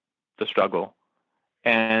down the struggle,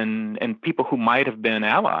 and people who might have been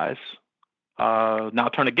allies now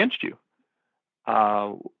turn against you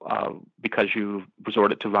because you've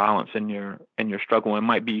resorted to violence in your struggle, and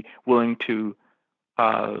might be willing to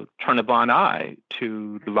turn a blind eye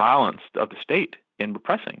to the violence of the state in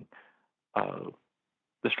repressing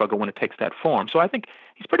the struggle when it takes that form. So I think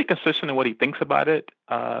he's pretty consistent in what he thinks about it.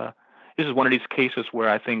 This is one of these cases where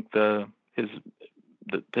I think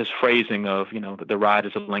his phrasing of the riot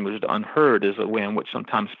is a language of the unheard is a way in which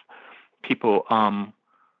sometimes people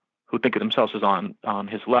who think of themselves as on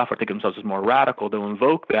his left or think of themselves as more radical, they'll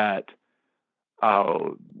invoke that,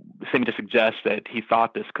 seeming to suggest that he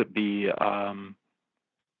thought this could be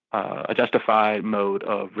a justified mode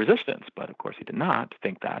of resistance, but of course he did not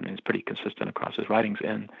think that, and he's pretty consistent across his writings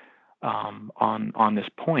on this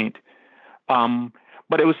point.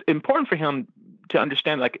 But it was important for him to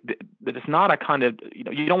understand, that it's not a kind of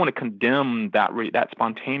you don't want to condemn that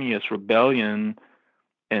spontaneous rebellion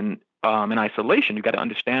in isolation. You got to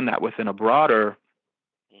understand that within a broader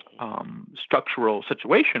structural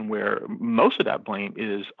situation where most of that blame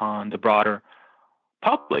is on the broader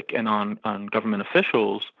public and on government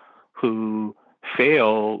officials who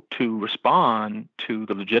fail to respond to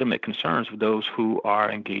the legitimate concerns of those who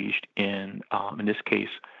are engaged in this case,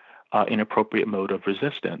 inappropriate mode of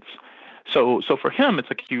resistance. So for him, it's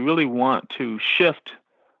like you really want to shift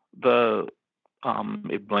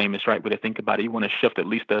if blame is right way to think about it, you want to shift at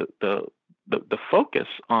least the focus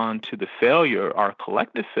onto the failure, our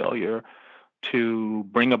collective failure, to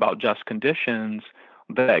bring about just conditions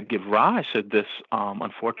that give rise to this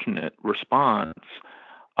unfortunate response.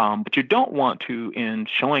 But you don't want to, in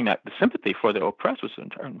showing that the sympathy for the oppressed was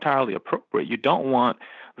entirely appropriate, you don't want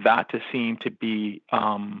that to seem to be a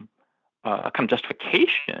kind of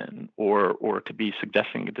justification or to be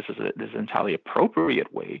suggesting that this is an entirely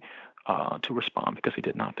appropriate way to respond, because he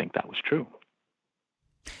did not think that was true.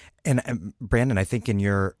 And Brandon, I think in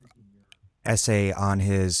your essay on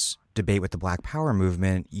his debate with the Black Power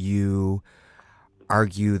movement, you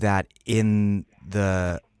argue that in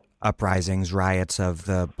the uprisings, riots of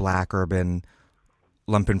the Black urban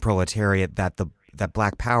lumpen proletariat, that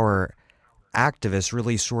Black Power activists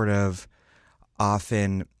really sort of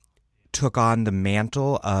often took on the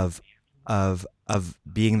mantle of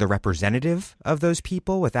being the representative of those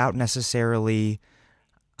people without necessarily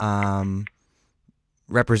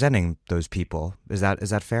representing those people. Is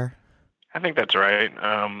that fair? I think that's right.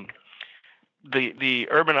 The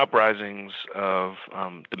urban uprisings of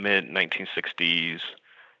the mid 1960s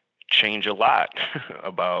change a lot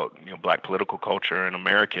about Black political culture and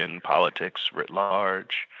American politics writ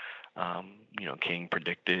large. King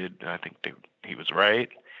predicted, I think he was right,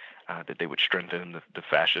 that they would strengthen the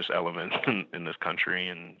fascist elements in this country,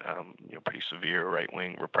 and pretty severe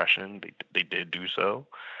right-wing repression. They did do so,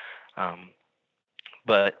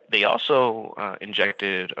 but they also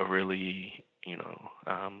injected a really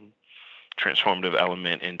transformative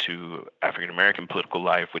element into African American political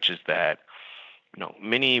life, which is that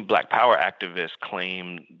many Black Power activists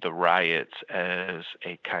claim the riots as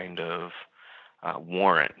a kind of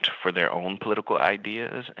warrant for their own political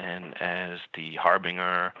ideas and as the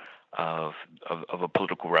harbinger of a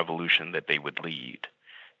political revolution that they would lead.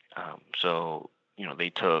 So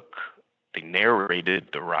they narrated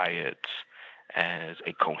the riots as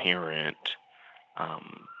a coherent,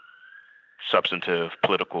 substantive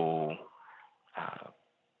political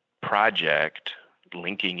project,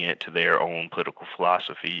 linking it to their own political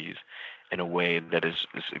philosophies, in a way that is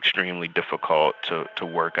extremely difficult to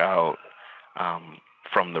work out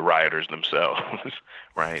from the rioters themselves,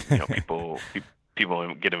 right?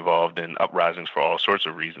 People get involved in uprisings for all sorts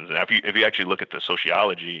of reasons. And if you actually look at the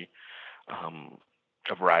sociology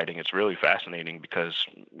of rioting, it's really fascinating because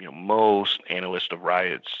most analysts of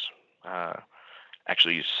riots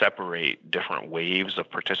actually separate different waves of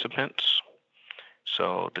participants.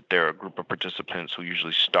 So that there are a group of participants who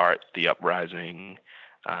usually start the uprising,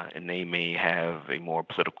 and they may have a more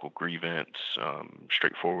political grievance,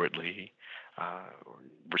 straightforwardly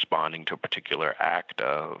responding to a particular act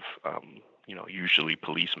of, usually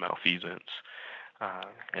police malfeasance.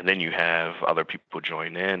 And then you have other people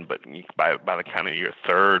join in, but by the kind of your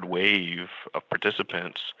third wave of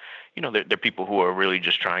participants, they're people who are really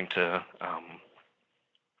just trying to,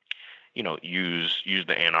 use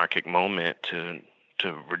the anarchic moment to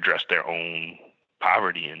redress their own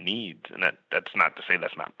poverty and needs. And that's not to say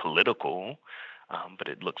that's not political, but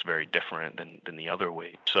it looks very different than the other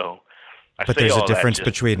way. So there's a difference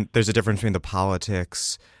between the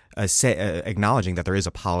politics, acknowledging that there is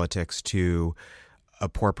a politics to a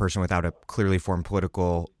poor person without a clearly formed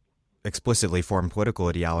explicitly formed political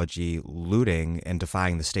ideology looting and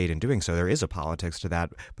defying the state and doing so. There is a politics to that,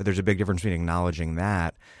 but there's a big difference between acknowledging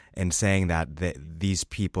that and saying that these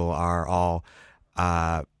people are all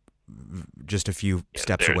just a few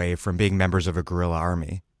steps away from being members of a guerrilla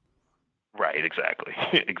army. Right,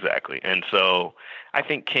 exactly. And so I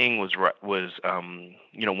think King was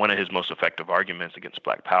one of his most effective arguments against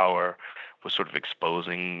Black Power was sort of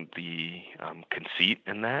exposing the conceit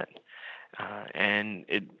in that, and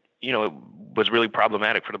it was really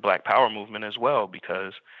problematic for the Black Power movement as well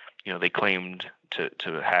because they claimed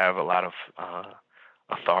to have a lot of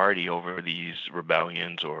authority over these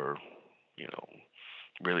rebellions, or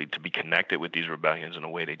really to be connected with these rebellions in a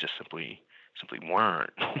way they just simply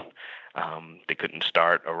weren't. They couldn't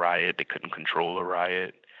start a riot. They couldn't control a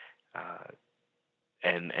riot.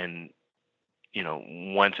 And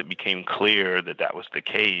once it became clear that was the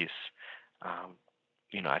case,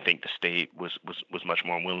 I think the state was much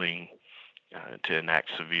more willing to enact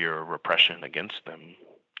severe repression against them,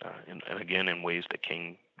 and again in ways that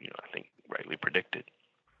King, I think rightly predicted.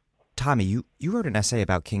 Tommy, you wrote an essay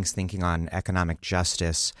about King's thinking on economic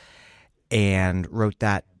justice and wrote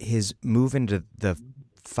that his move into the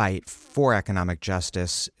fight for economic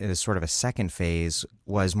justice as sort of a second phase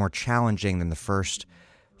was more challenging than the first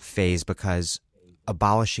phase because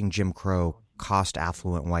abolishing Jim Crow cost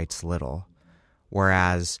affluent whites little,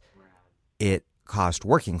 whereas it cost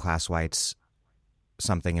working class whites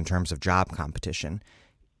something in terms of job competition.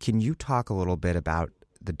 Can you talk a little bit about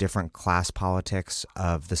the different class politics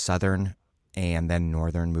of the Southern and then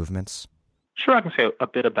Northern movements? Sure, I can say a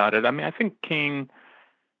bit about it. I mean, I think King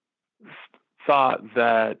thought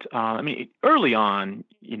that, early on,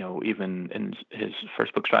 even in his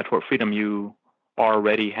first book, Strive Toward Freedom, you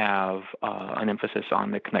already have an emphasis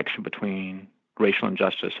on the connection between racial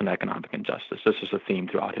injustice and economic injustice. This is a theme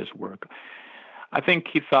throughout his work. I think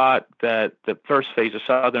he thought that the first phase of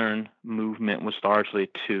Southern movement was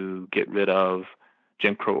largely to get rid of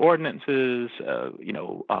Jim Crow ordinances,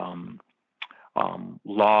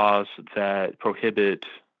 laws that prohibit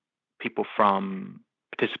people from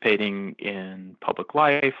participating in public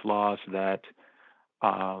life, laws that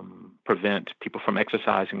prevent people from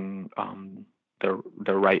exercising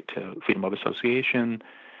their right to freedom of association.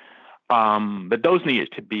 But those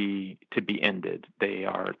needed to be ended. They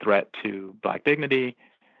are a threat to Black dignity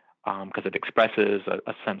because it expresses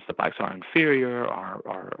a sense that Blacks are inferior,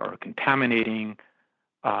 are contaminating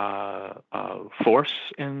force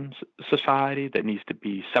in society that needs to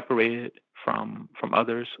be separated from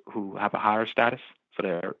others who have a higher status, so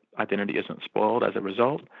their identity isn't spoiled as a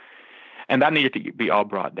result. And that needed to be all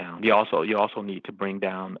brought down. You also need to bring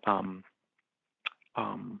down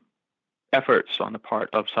efforts on the part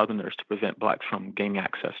of Southerners to prevent Blacks from gaining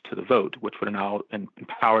access to the vote, which would now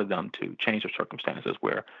empower them to change their circumstances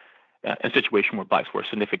where, a situation where Blacks were a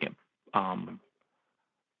significant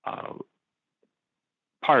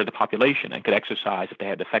part of the population and could exercise, if they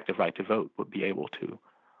had the effective right to vote, would be able to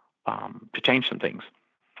change some things.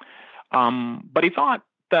 But he thought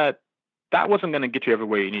that wasn't going to get you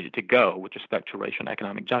everywhere you needed to go with respect to racial and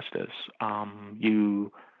economic justice.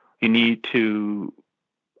 You need to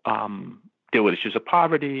deal with issues of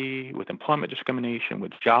poverty, with employment discrimination,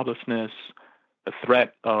 with joblessness, the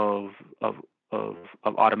threat of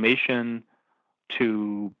automation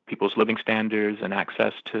to people's living standards and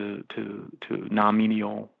access to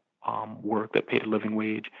non-menial work that paid a living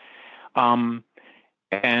wage.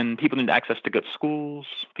 And people need access to good schools.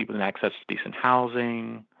 People need access to decent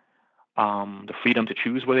housing. the freedom to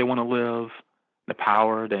choose where they want to live, the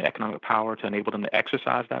power, the economic power to enable them to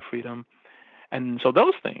exercise that freedom. And so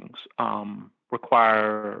those things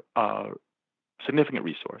require significant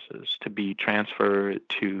resources to be transferred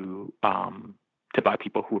to by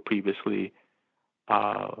people who were previously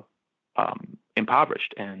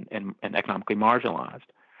impoverished and economically marginalized.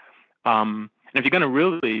 And if you're going to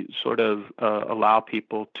really sort of allow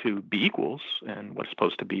people to be equals in what's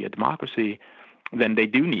supposed to be a democracy, then they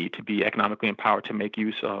do need to be economically empowered to make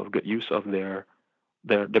good use of their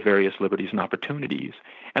various liberties and opportunities.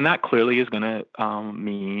 And that clearly is going to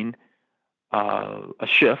mean a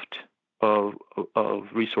shift of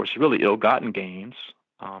resources, really ill-gotten gains,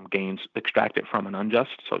 gains extracted from an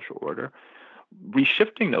unjust social order,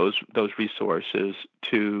 reshifting those resources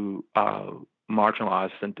to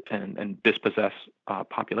marginalized and dispossessed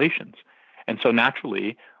populations. And so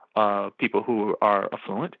naturally, people who are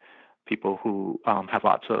affluent, people who have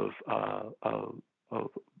lots of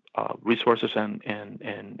resources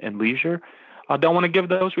and leisure, don't want to give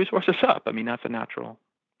those resources up. I mean, that's a natural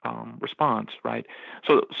response, right?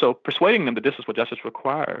 So persuading them that this is what justice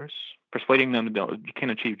requires, persuading them that you can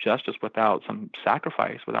achieve justice without some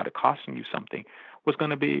sacrifice, without it costing you something, was going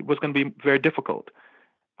to be very difficult.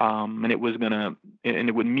 And it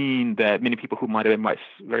would mean that many people who might have been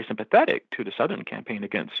very sympathetic to the Southern campaign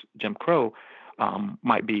against Jim Crow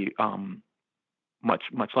might be much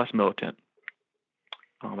less militant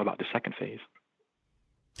about the second phase.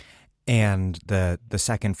 And the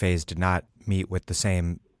second phase did not meet with the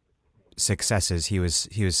same successes. He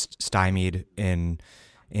was stymied in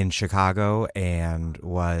Chicago and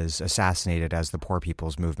was assassinated as the Poor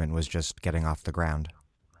People's Movement was just getting off the ground.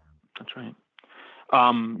 That's right.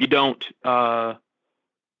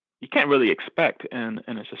 You can't really expect in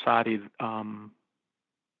a society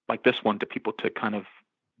like this one to people to kind of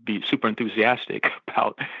be super enthusiastic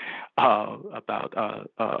about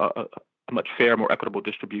a much fairer, more equitable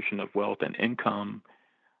distribution of wealth and income.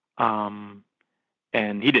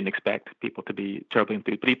 And he didn't expect people to be terribly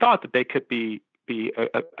enthused, but he thought that they could be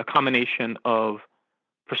a combination of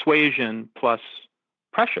persuasion plus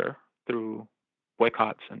pressure through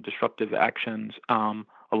boycotts and disruptive actions,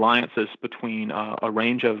 alliances between a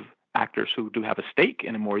range of actors who do have a stake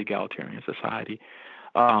in a more egalitarian society,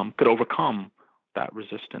 could overcome that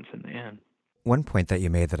resistance in the end. One point that you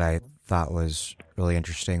made that I thought was really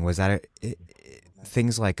interesting was that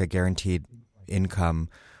things like a guaranteed income,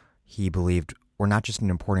 he believed, were not just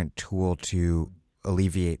an important tool to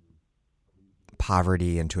alleviate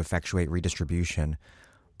poverty and to effectuate redistribution,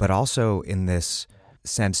 but also in this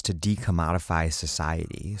sense to decommodify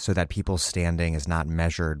society so that people's standing is not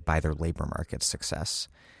measured by their labor market success.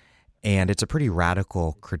 And it's a pretty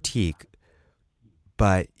radical critique,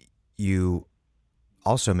 but you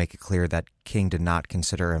also make it clear that King did not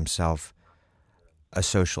consider himself a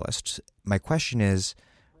socialist. My question is,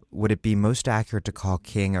 would it be most accurate to call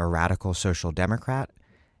King a radical social democrat?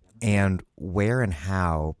 And where and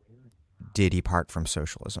how did he part from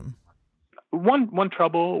socialism? One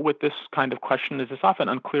trouble with this kind of question is it's often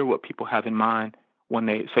unclear what people have in mind when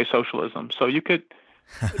they say socialism. So you could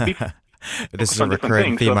be this is a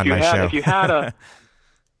recurring theme on my show. If you had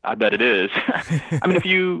I bet it is. I mean, if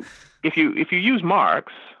you use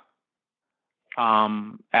Marx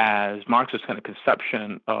as Marx's kind of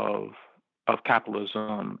conception of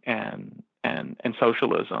capitalism and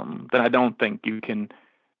socialism, then I don't think you can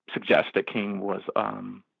suggest that King was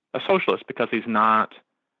a socialist, because he's not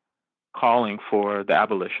calling for the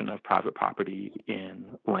abolition of private property in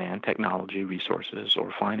land, technology, resources,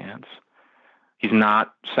 or finance. He's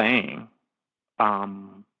not saying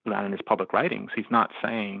that in his public writings. He's not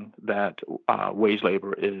saying that wage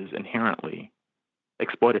labor is inherently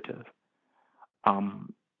exploitative.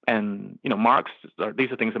 And Marx.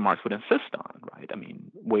 These are things that Marx would insist on, right? I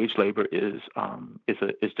mean, wage labor is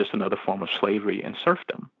just another form of slavery and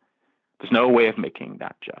serfdom. There's no way of making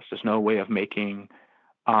that just. There's no way of making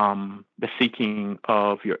the seeking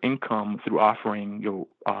of your income through offering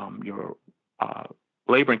your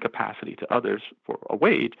laboring capacity to others for a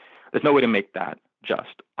wage. There's no way to make that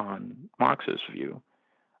just on Marx's view.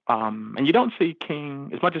 And you don't see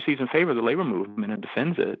King, as much as he's in favor of the labor movement and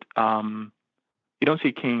defends it, you don't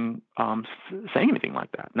see King saying anything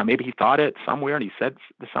like that. Now, maybe he thought it somewhere and he said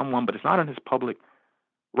to someone, but it's not in his public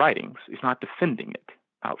writings. He's not defending it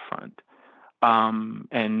out front.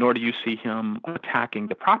 And nor do you see him attacking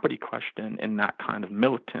the property question in that kind of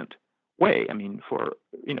militant way. I mean, for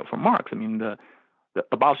Marx, I mean, the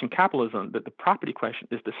abolishing capitalism, the property question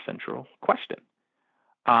is the central question.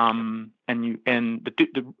 And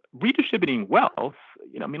the redistributing wealth,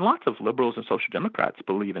 I mean, lots of liberals and social democrats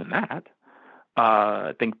believe in that.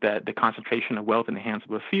 I think that the concentration of wealth in the hands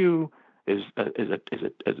of a few is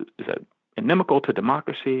inimical to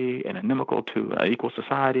democracy and inimical to equal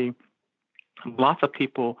society. Lots of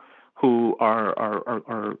people who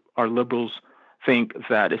are liberals think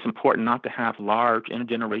that it's important not to have large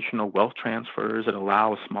intergenerational wealth transfers that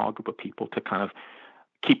allow a small group of people to kind of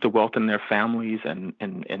keep the wealth in their families and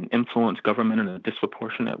influence government in a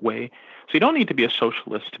disproportionate way. So you don't need to be a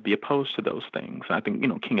socialist to be opposed to those things. And I think,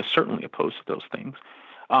 King is certainly opposed to those things.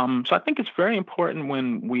 So I think it's very important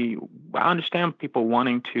when I understand people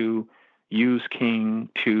wanting to use King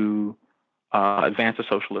to advance a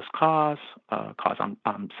socialist cause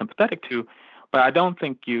I'm sympathetic to, but I don't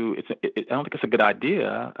think it's a good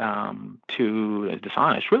idea it's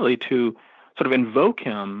dishonest really to sort of invoke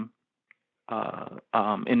him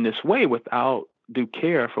in this way without due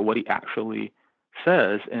care for what he actually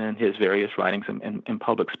says in his various writings and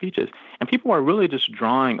public speeches. And people are really just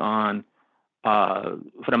drawing on, for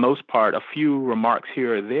the most part, a few remarks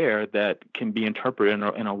here or there that can be interpreted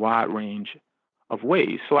in a wide range of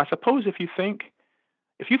ways. So I suppose if you think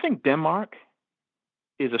Denmark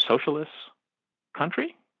is a socialist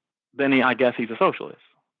country, then I guess he's a socialist.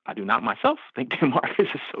 I do not myself think Denmark is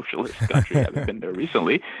a socialist country. I haven't been there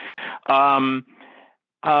recently. But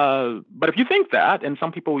if you think that, and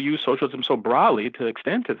some people use socialism so broadly to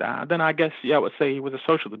extend to that, then I guess, I would say he was a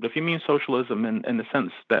socialist. But if you mean socialism in the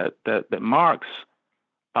sense that Marx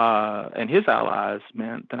and his allies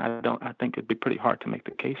meant, then I think it'd be pretty hard to make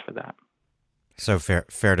the case for that. So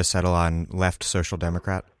fair to settle on left social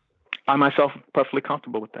democrat? I myself am perfectly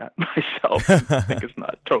comfortable with that myself. I think it's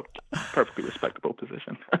not a perfectly respectable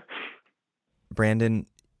position. Brandon,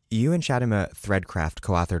 you and Shadima Threadcraft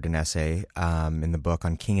co-authored an essay in the book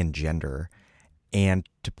on King and gender. And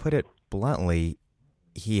to put it bluntly,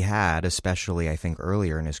 he had, especially I think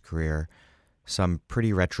earlier in his career, some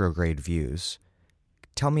pretty retrograde views.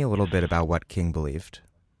 Tell me a little bit about what King believed.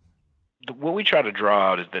 What we try to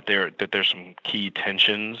draw out is that there's some key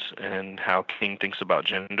tensions in how King thinks about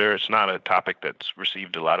gender. It's not a topic that's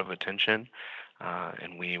received a lot of attention,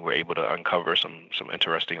 and we were able to uncover some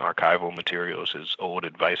interesting archival materials. His old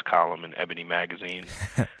advice column in Ebony magazine.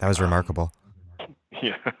 That was remarkable.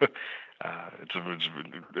 Yeah, it's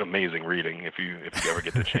amazing reading if you ever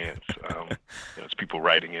get the chance. It's people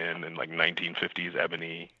writing in like 1950s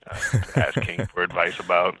Ebony to ask King for advice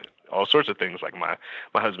about all sorts of things, like my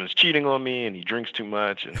husband's cheating on me and he drinks too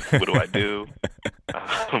much and what do I do?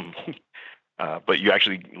 But you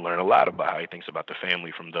actually learn a lot about how he thinks about the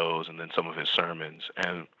family from those, and then some of his sermons.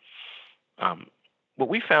 And what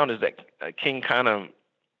we found is that King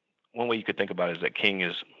one way you could think about it is that King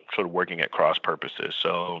is sort of working at cross purposes.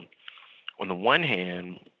 So on the one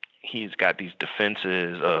hand, he's got these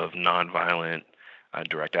defenses of nonviolent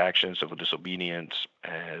direct action, civil disobedience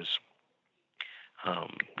as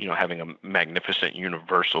having a magnificent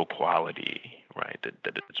universal quality, right?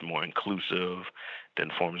 That it's more inclusive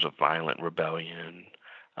than forms of violent rebellion.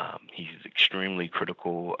 He's extremely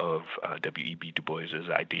critical of W.E.B. Du Bois's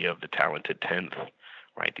idea of the talented tenth,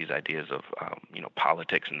 right? These ideas of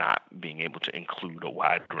politics not being able to include a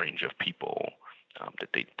wide range of people, that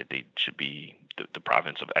they should be the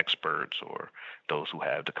province of experts or those who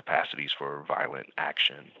have the capacities for violent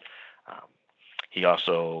action. He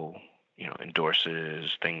also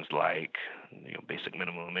endorses things like basic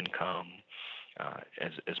minimum income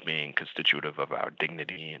as being constitutive of our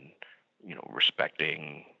dignity and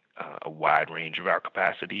respecting a wide range of our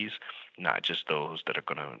capacities, not just those that are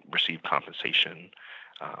going to receive compensation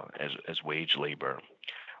as wage labor.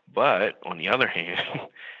 But on the other hand,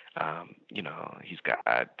 he's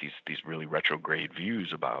got these really retrograde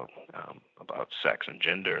views about sex and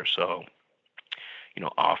gender. So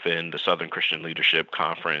often the Southern Christian Leadership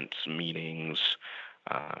Conference meetings,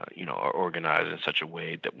 are organized in such a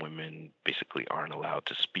way that women basically aren't allowed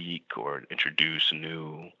to speak or introduce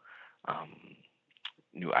new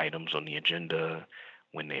items on the agenda.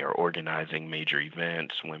 When they are organizing major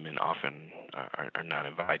events, women often are not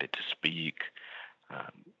invited to speak.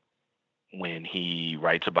 When he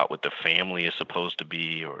writes about what the family is supposed to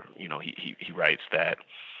be, or he writes that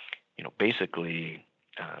basically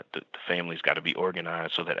the family's got to be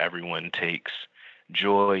organized so that everyone takes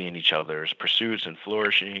joy in each other's pursuits and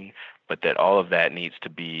flourishing, but that all of that needs to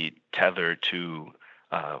be tethered to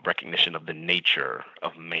recognition of the nature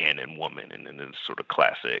of man and woman, and then this sort of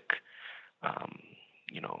classic,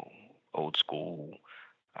 old school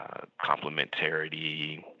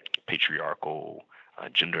complementarity, patriarchal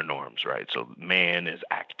gender norms, right? So man is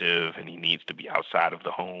active and he needs to be outside of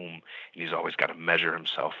the home, and he's always got to measure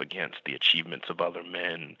himself against the achievements of other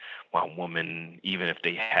men, while women, even if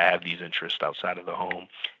they have these interests outside of the home,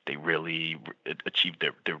 they really achieve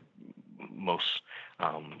their most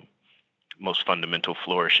most fundamental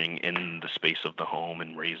flourishing in the space of the home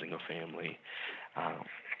and raising a family.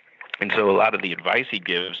 And so a lot of the advice he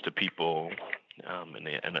gives to people,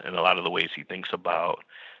 and a lot of the ways he thinks about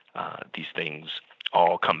these things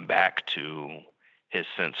all come back to his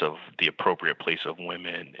sense of the appropriate place of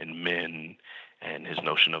women and men and his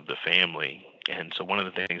notion of the family. And so one of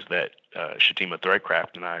the things that Shatima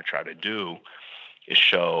Threadcraft and I try to do is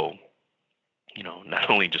show, not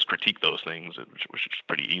only just critique those things, which is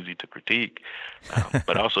pretty easy to critique,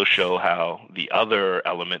 but also show how the other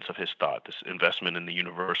elements of his thought, this investment in the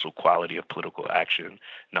universal quality of political action,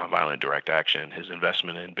 nonviolent direct action, his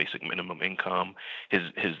investment in basic minimum income,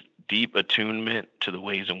 his deep attunement to the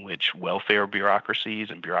ways in which welfare bureaucracies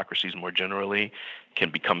and bureaucracies more generally can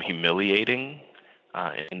become humiliating,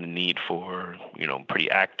 and the need for, pretty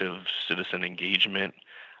active citizen engagement,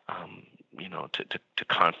 to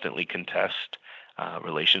constantly contest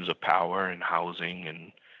relations of power and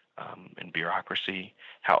housing and bureaucracy,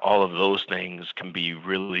 how all of those things can be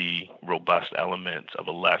really robust elements of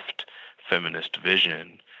a left feminist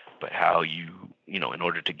vision, but how in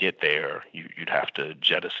order to get there, you'd have to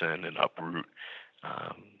jettison and uproot,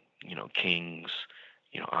 King's,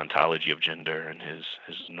 ontology of gender and his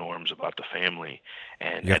norms about the family.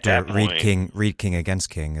 And you have to read King against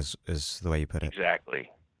King is the way you put it. Exactly.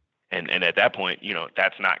 And at that point,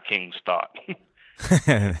 that's not King's thought.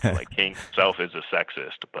 Like King himself is a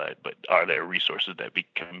sexist, but are there resources that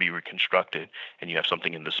can be reconstructed? And you have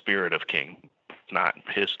something in the spirit of King. It's not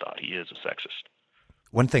his thought. He is a sexist.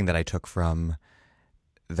 One thing that I took from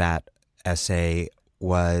that essay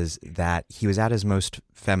was that he was at his most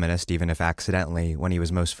feminist, even if accidentally, when he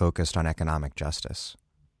was most focused on economic justice.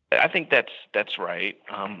 I think that's right.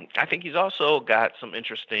 I think he's also got some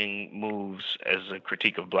interesting moves as a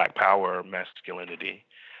critique of Black power masculinity.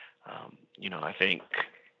 I think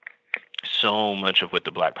so much of what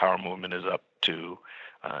the Black Power movement is up to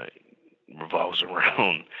revolves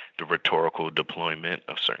around the rhetorical deployment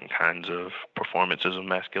of certain kinds of performances of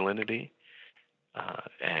masculinity.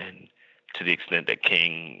 And to the extent that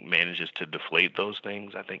King manages to deflate those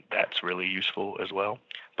things, I think that's really useful as well.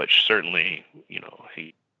 But certainly,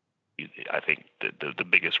 I think the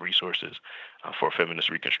biggest resources for feminist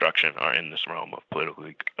reconstruction are in this realm of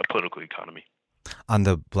political economy. On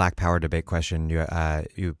the Black Power debate question,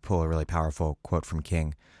 you pull a really powerful quote from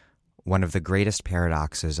King. One of the greatest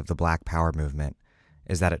paradoxes of the Black Power movement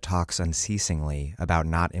is that it talks unceasingly about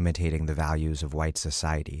not imitating the values of white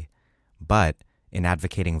society, but in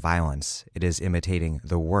advocating violence, it is imitating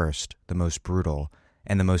the worst, the most brutal,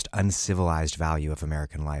 and the most uncivilized value of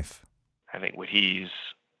American life. I think what he's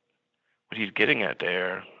getting at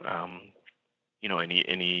there, and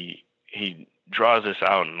he draws this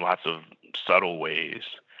out in lots of subtle ways.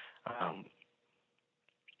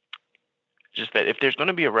 Just that if there's going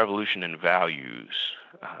to be a revolution in values,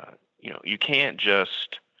 you can't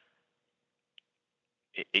just,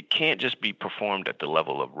 it can't just be performed at the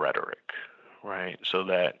level of rhetoric, right? So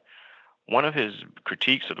that one of his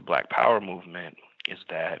critiques of the Black Power movement is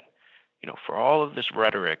that, for all of this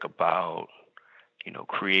rhetoric about,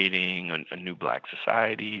 creating a new Black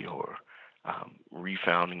society or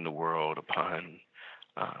refounding the world upon,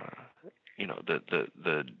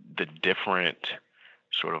 the different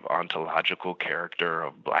sort of ontological character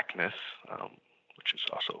of Blackness, which is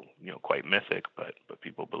also, quite mythic, but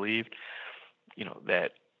people believe,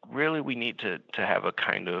 that really we need to have a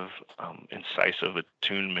kind of incisive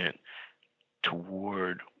attunement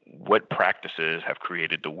toward what practices have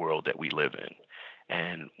created the world that we live in.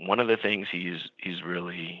 And one of the things he's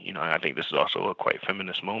really, I think this is also a quite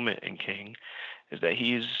feminist moment in King, is that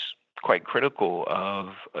he's quite critical of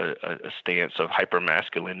a stance of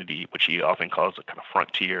hypermasculinity, which he often calls a kind of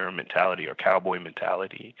frontier mentality or cowboy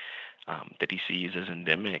mentality, that he sees as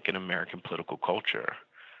endemic in American political culture.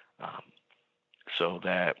 So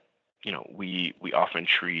that, we often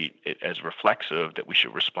treat it as reflexive that we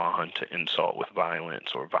should respond to insult with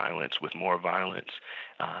violence or violence with more violence.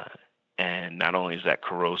 And not only is that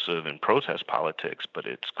corrosive in protest politics, but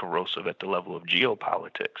it's corrosive at the level of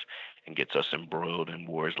geopolitics and gets us embroiled in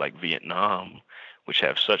wars like Vietnam, which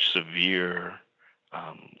have such severe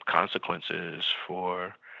consequences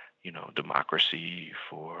for, democracy,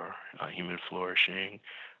 for human flourishing,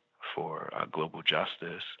 for global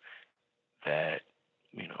justice, that,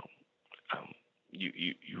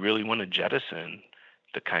 you really want to jettison,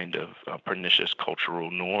 the kind of pernicious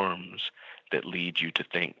cultural norms that lead you to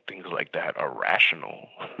think things like that are rational,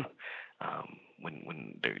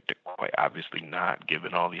 when they're quite obviously not,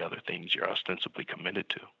 given all the other things you're ostensibly committed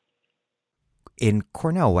to. In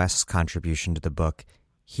Cornel West's contribution to the book,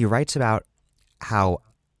 he writes about how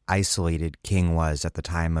isolated King was at the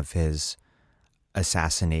time of his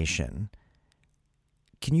assassination.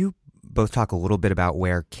 Can you both talk a little bit about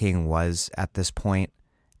where King was at this point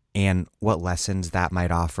and what lessons that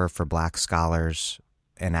might offer for Black scholars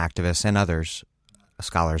and activists and others,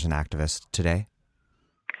 scholars and activists today?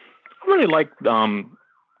 I really like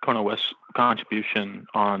Cornel West's contribution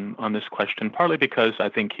on this question, partly because I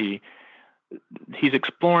think he's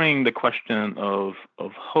exploring the question of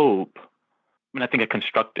hope in, I think, a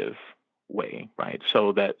constructive way, right?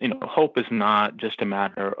 So that, hope is not just a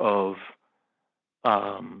matter of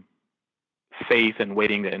faith and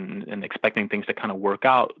waiting and expecting things to kind of work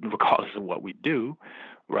out regardless of what we do,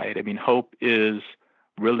 right? I mean, hope is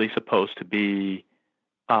really supposed to be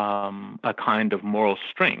a kind of moral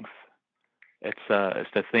strength. It's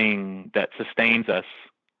the thing that sustains us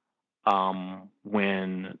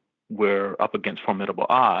when we're up against formidable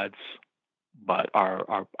odds, but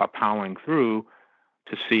are powering through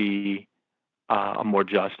to see a more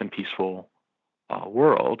just and peaceful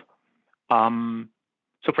world.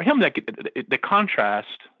 So for him, the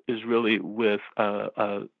contrast is really with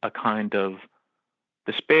a kind of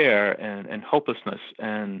despair and hopelessness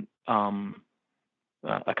and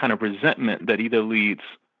a kind of resentment that either leads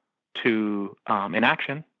to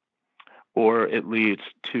inaction or it leads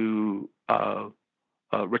to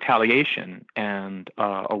retaliation and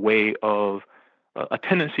a way of a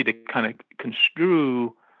tendency to kind of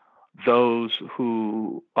construe those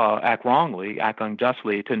who act wrongly, act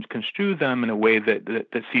unjustly, to construe them in a way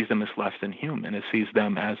that sees them as less than human. It sees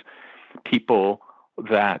them as people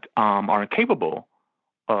that are incapable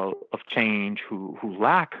of change, who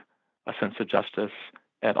lack a sense of justice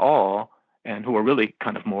at all, and who are really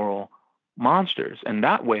kind of moral monsters. And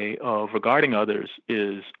that way of regarding others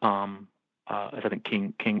is, as I think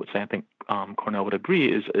King would say, I think Cornel would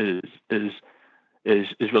agree, is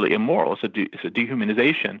really immoral. It's a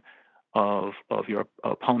dehumanization of your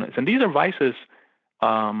opponents. And these are vices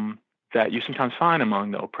that you sometimes find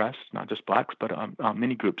among the oppressed, not just Blacks, but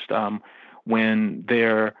many groups, when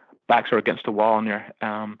their backs are against the wall and you're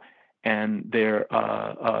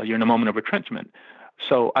in a moment of retrenchment.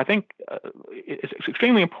 So I think it's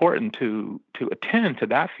extremely important to attend to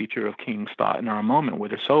that feature of King's thought in our moment, where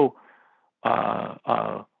there's so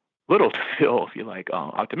little to feel, if you like,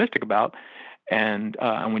 optimistic about. And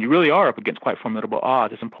when you really are up against quite formidable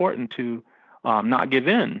odds, it's important to not give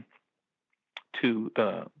in to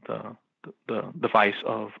the vice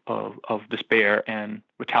of despair and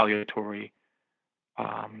retaliatory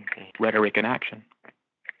rhetoric and action.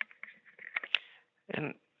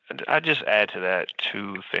 And I just add to that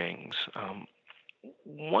two things.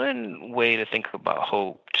 One way to think about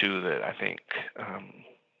hope, too, that I think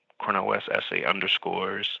Cornel West's essay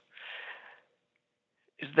underscores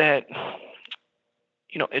is that,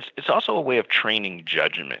 it's also a way of training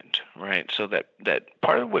judgment, right? So that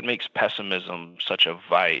part of what makes pessimism such a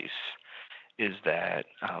vice is that,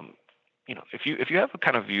 if you have a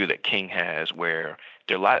kind of view that King has, where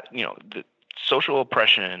there are the social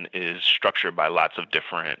oppression is structured by lots of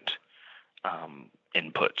different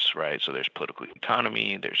inputs, right? So there's political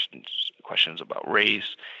economy, there's questions about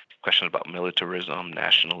race, questions about militarism,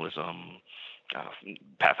 nationalism,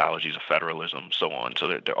 pathologies of federalism, so on. So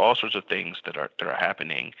there are all sorts of things that are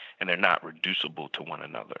happening, and they're not reducible to one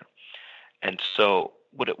another. And so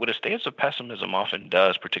what a stance of pessimism often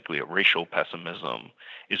does, particularly a racial pessimism,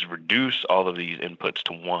 is reduce all of these inputs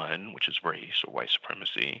to one, which is race or white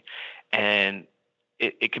supremacy. And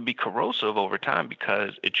it can be corrosive over time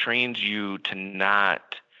because it trains you to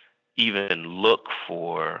not even look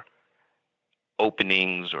for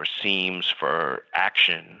openings or seams for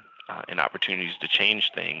action and opportunities to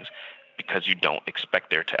change things, because you don't expect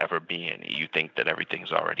there to ever be any. You think that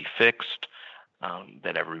everything's already fixed,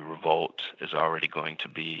 that every revolt is already going to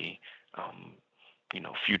be,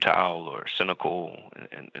 futile or cynical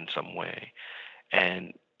in some way.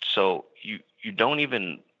 And so you don't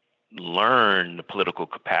even learn the political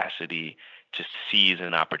capacity to seize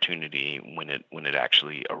an opportunity when it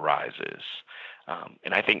actually arises.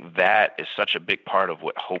 And I think that is such a big part of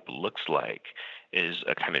what hope looks like, is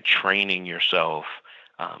a kind of training yourself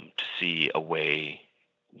to see a way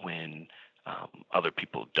when other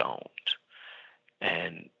people don't.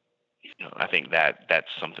 And I think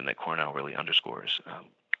that's something that Cornel really underscores.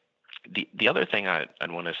 The other thing I'd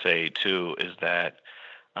want to say too is that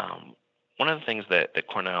one of the things that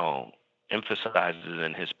Cornel emphasizes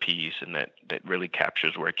in his piece, and that really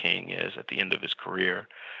captures where King is at the end of his career,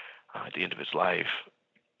 at the end of his life,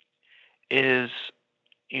 is,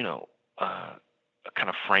 a kind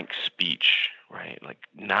of frank speech, right? Like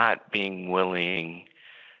not being willing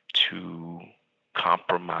to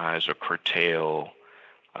compromise or curtail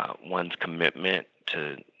one's commitment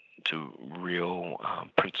to real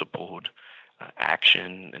principled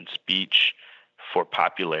action and speech for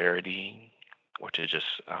popularity, or to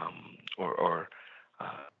just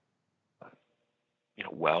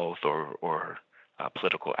wealth or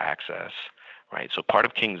political access, right? So part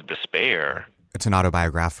of King's despair. It's an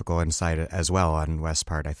autobiographical insight as well on West's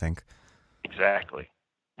part, I think. Exactly,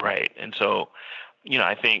 right. And so,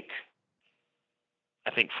 I think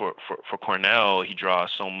for Cornell, he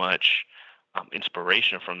draws so much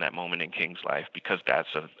inspiration from that moment in King's life, because that's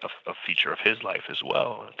a feature of his life as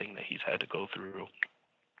well, a thing that he's had to go through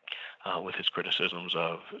with his criticisms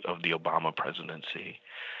of the Obama presidency.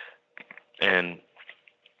 And,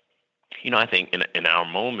 I think in our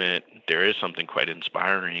moment, there is something quite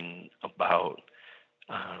inspiring about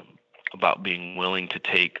being willing to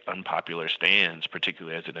take unpopular stands,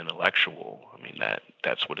 particularly as an intellectual. I mean,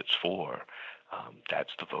 that's what it's for.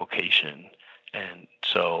 That's the vocation. And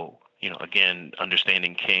so, again,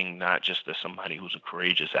 understanding King not just as somebody who's a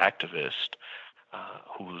courageous activist,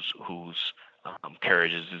 whose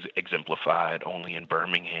courage is exemplified only in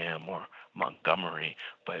Birmingham or Montgomery,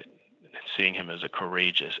 but seeing him as a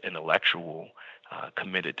courageous intellectual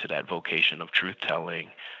committed to that vocation of truth-telling,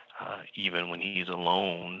 even when he's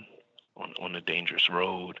alone on a dangerous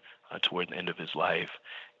road toward the end of his life,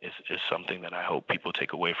 is something that I hope people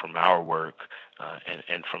take away from our work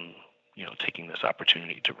and from taking this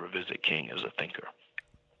opportunity to revisit King as a thinker.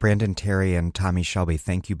 Brandon Terry and Tommy Shelby,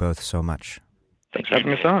 thank you both so much. Thanks for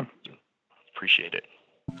having us on. Appreciate it.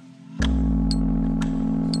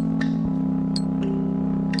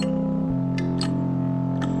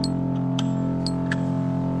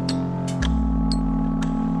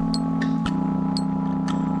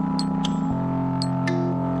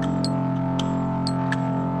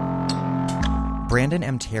 Brandon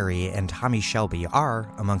M. Terry and Tommy Shelby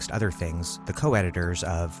are, amongst other things, the co-editors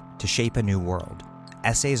of To Shape a New World,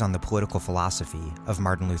 Essays on the Political Philosophy of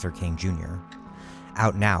Martin Luther King Jr.,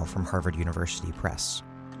 out now from Harvard University Press.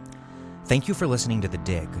 Thank you for listening to The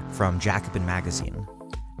Dig from Jacobin Magazine.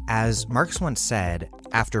 As Marx once said,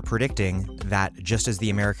 after predicting that just as the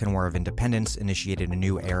American War of Independence initiated a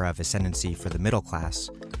new era of ascendancy for the middle class,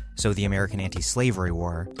 so the American anti-slavery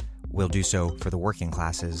war will do so for the working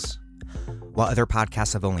classes. While other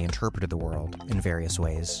podcasts have only interpreted the world in various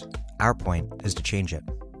ways, our point is to change it.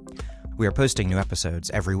 We are posting new episodes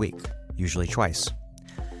every week, usually twice.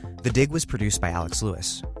 The Dig was produced by Alex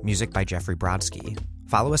Lewis, music by Jeffrey Brodsky.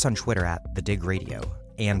 Follow us on Twitter at The Dig Radio,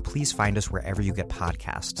 and please find us wherever you get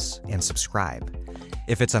podcasts and subscribe.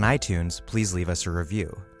 If it's on iTunes, please leave us a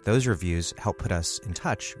review. Those reviews help put us in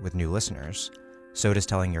touch with new listeners. So does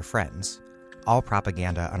telling your friends. All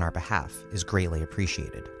propaganda on our behalf is greatly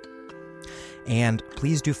appreciated. And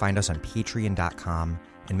please do find us on patreon.com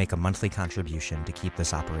and make a monthly contribution to keep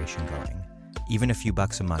this operation going. Even a few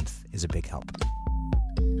bucks a month is a big help.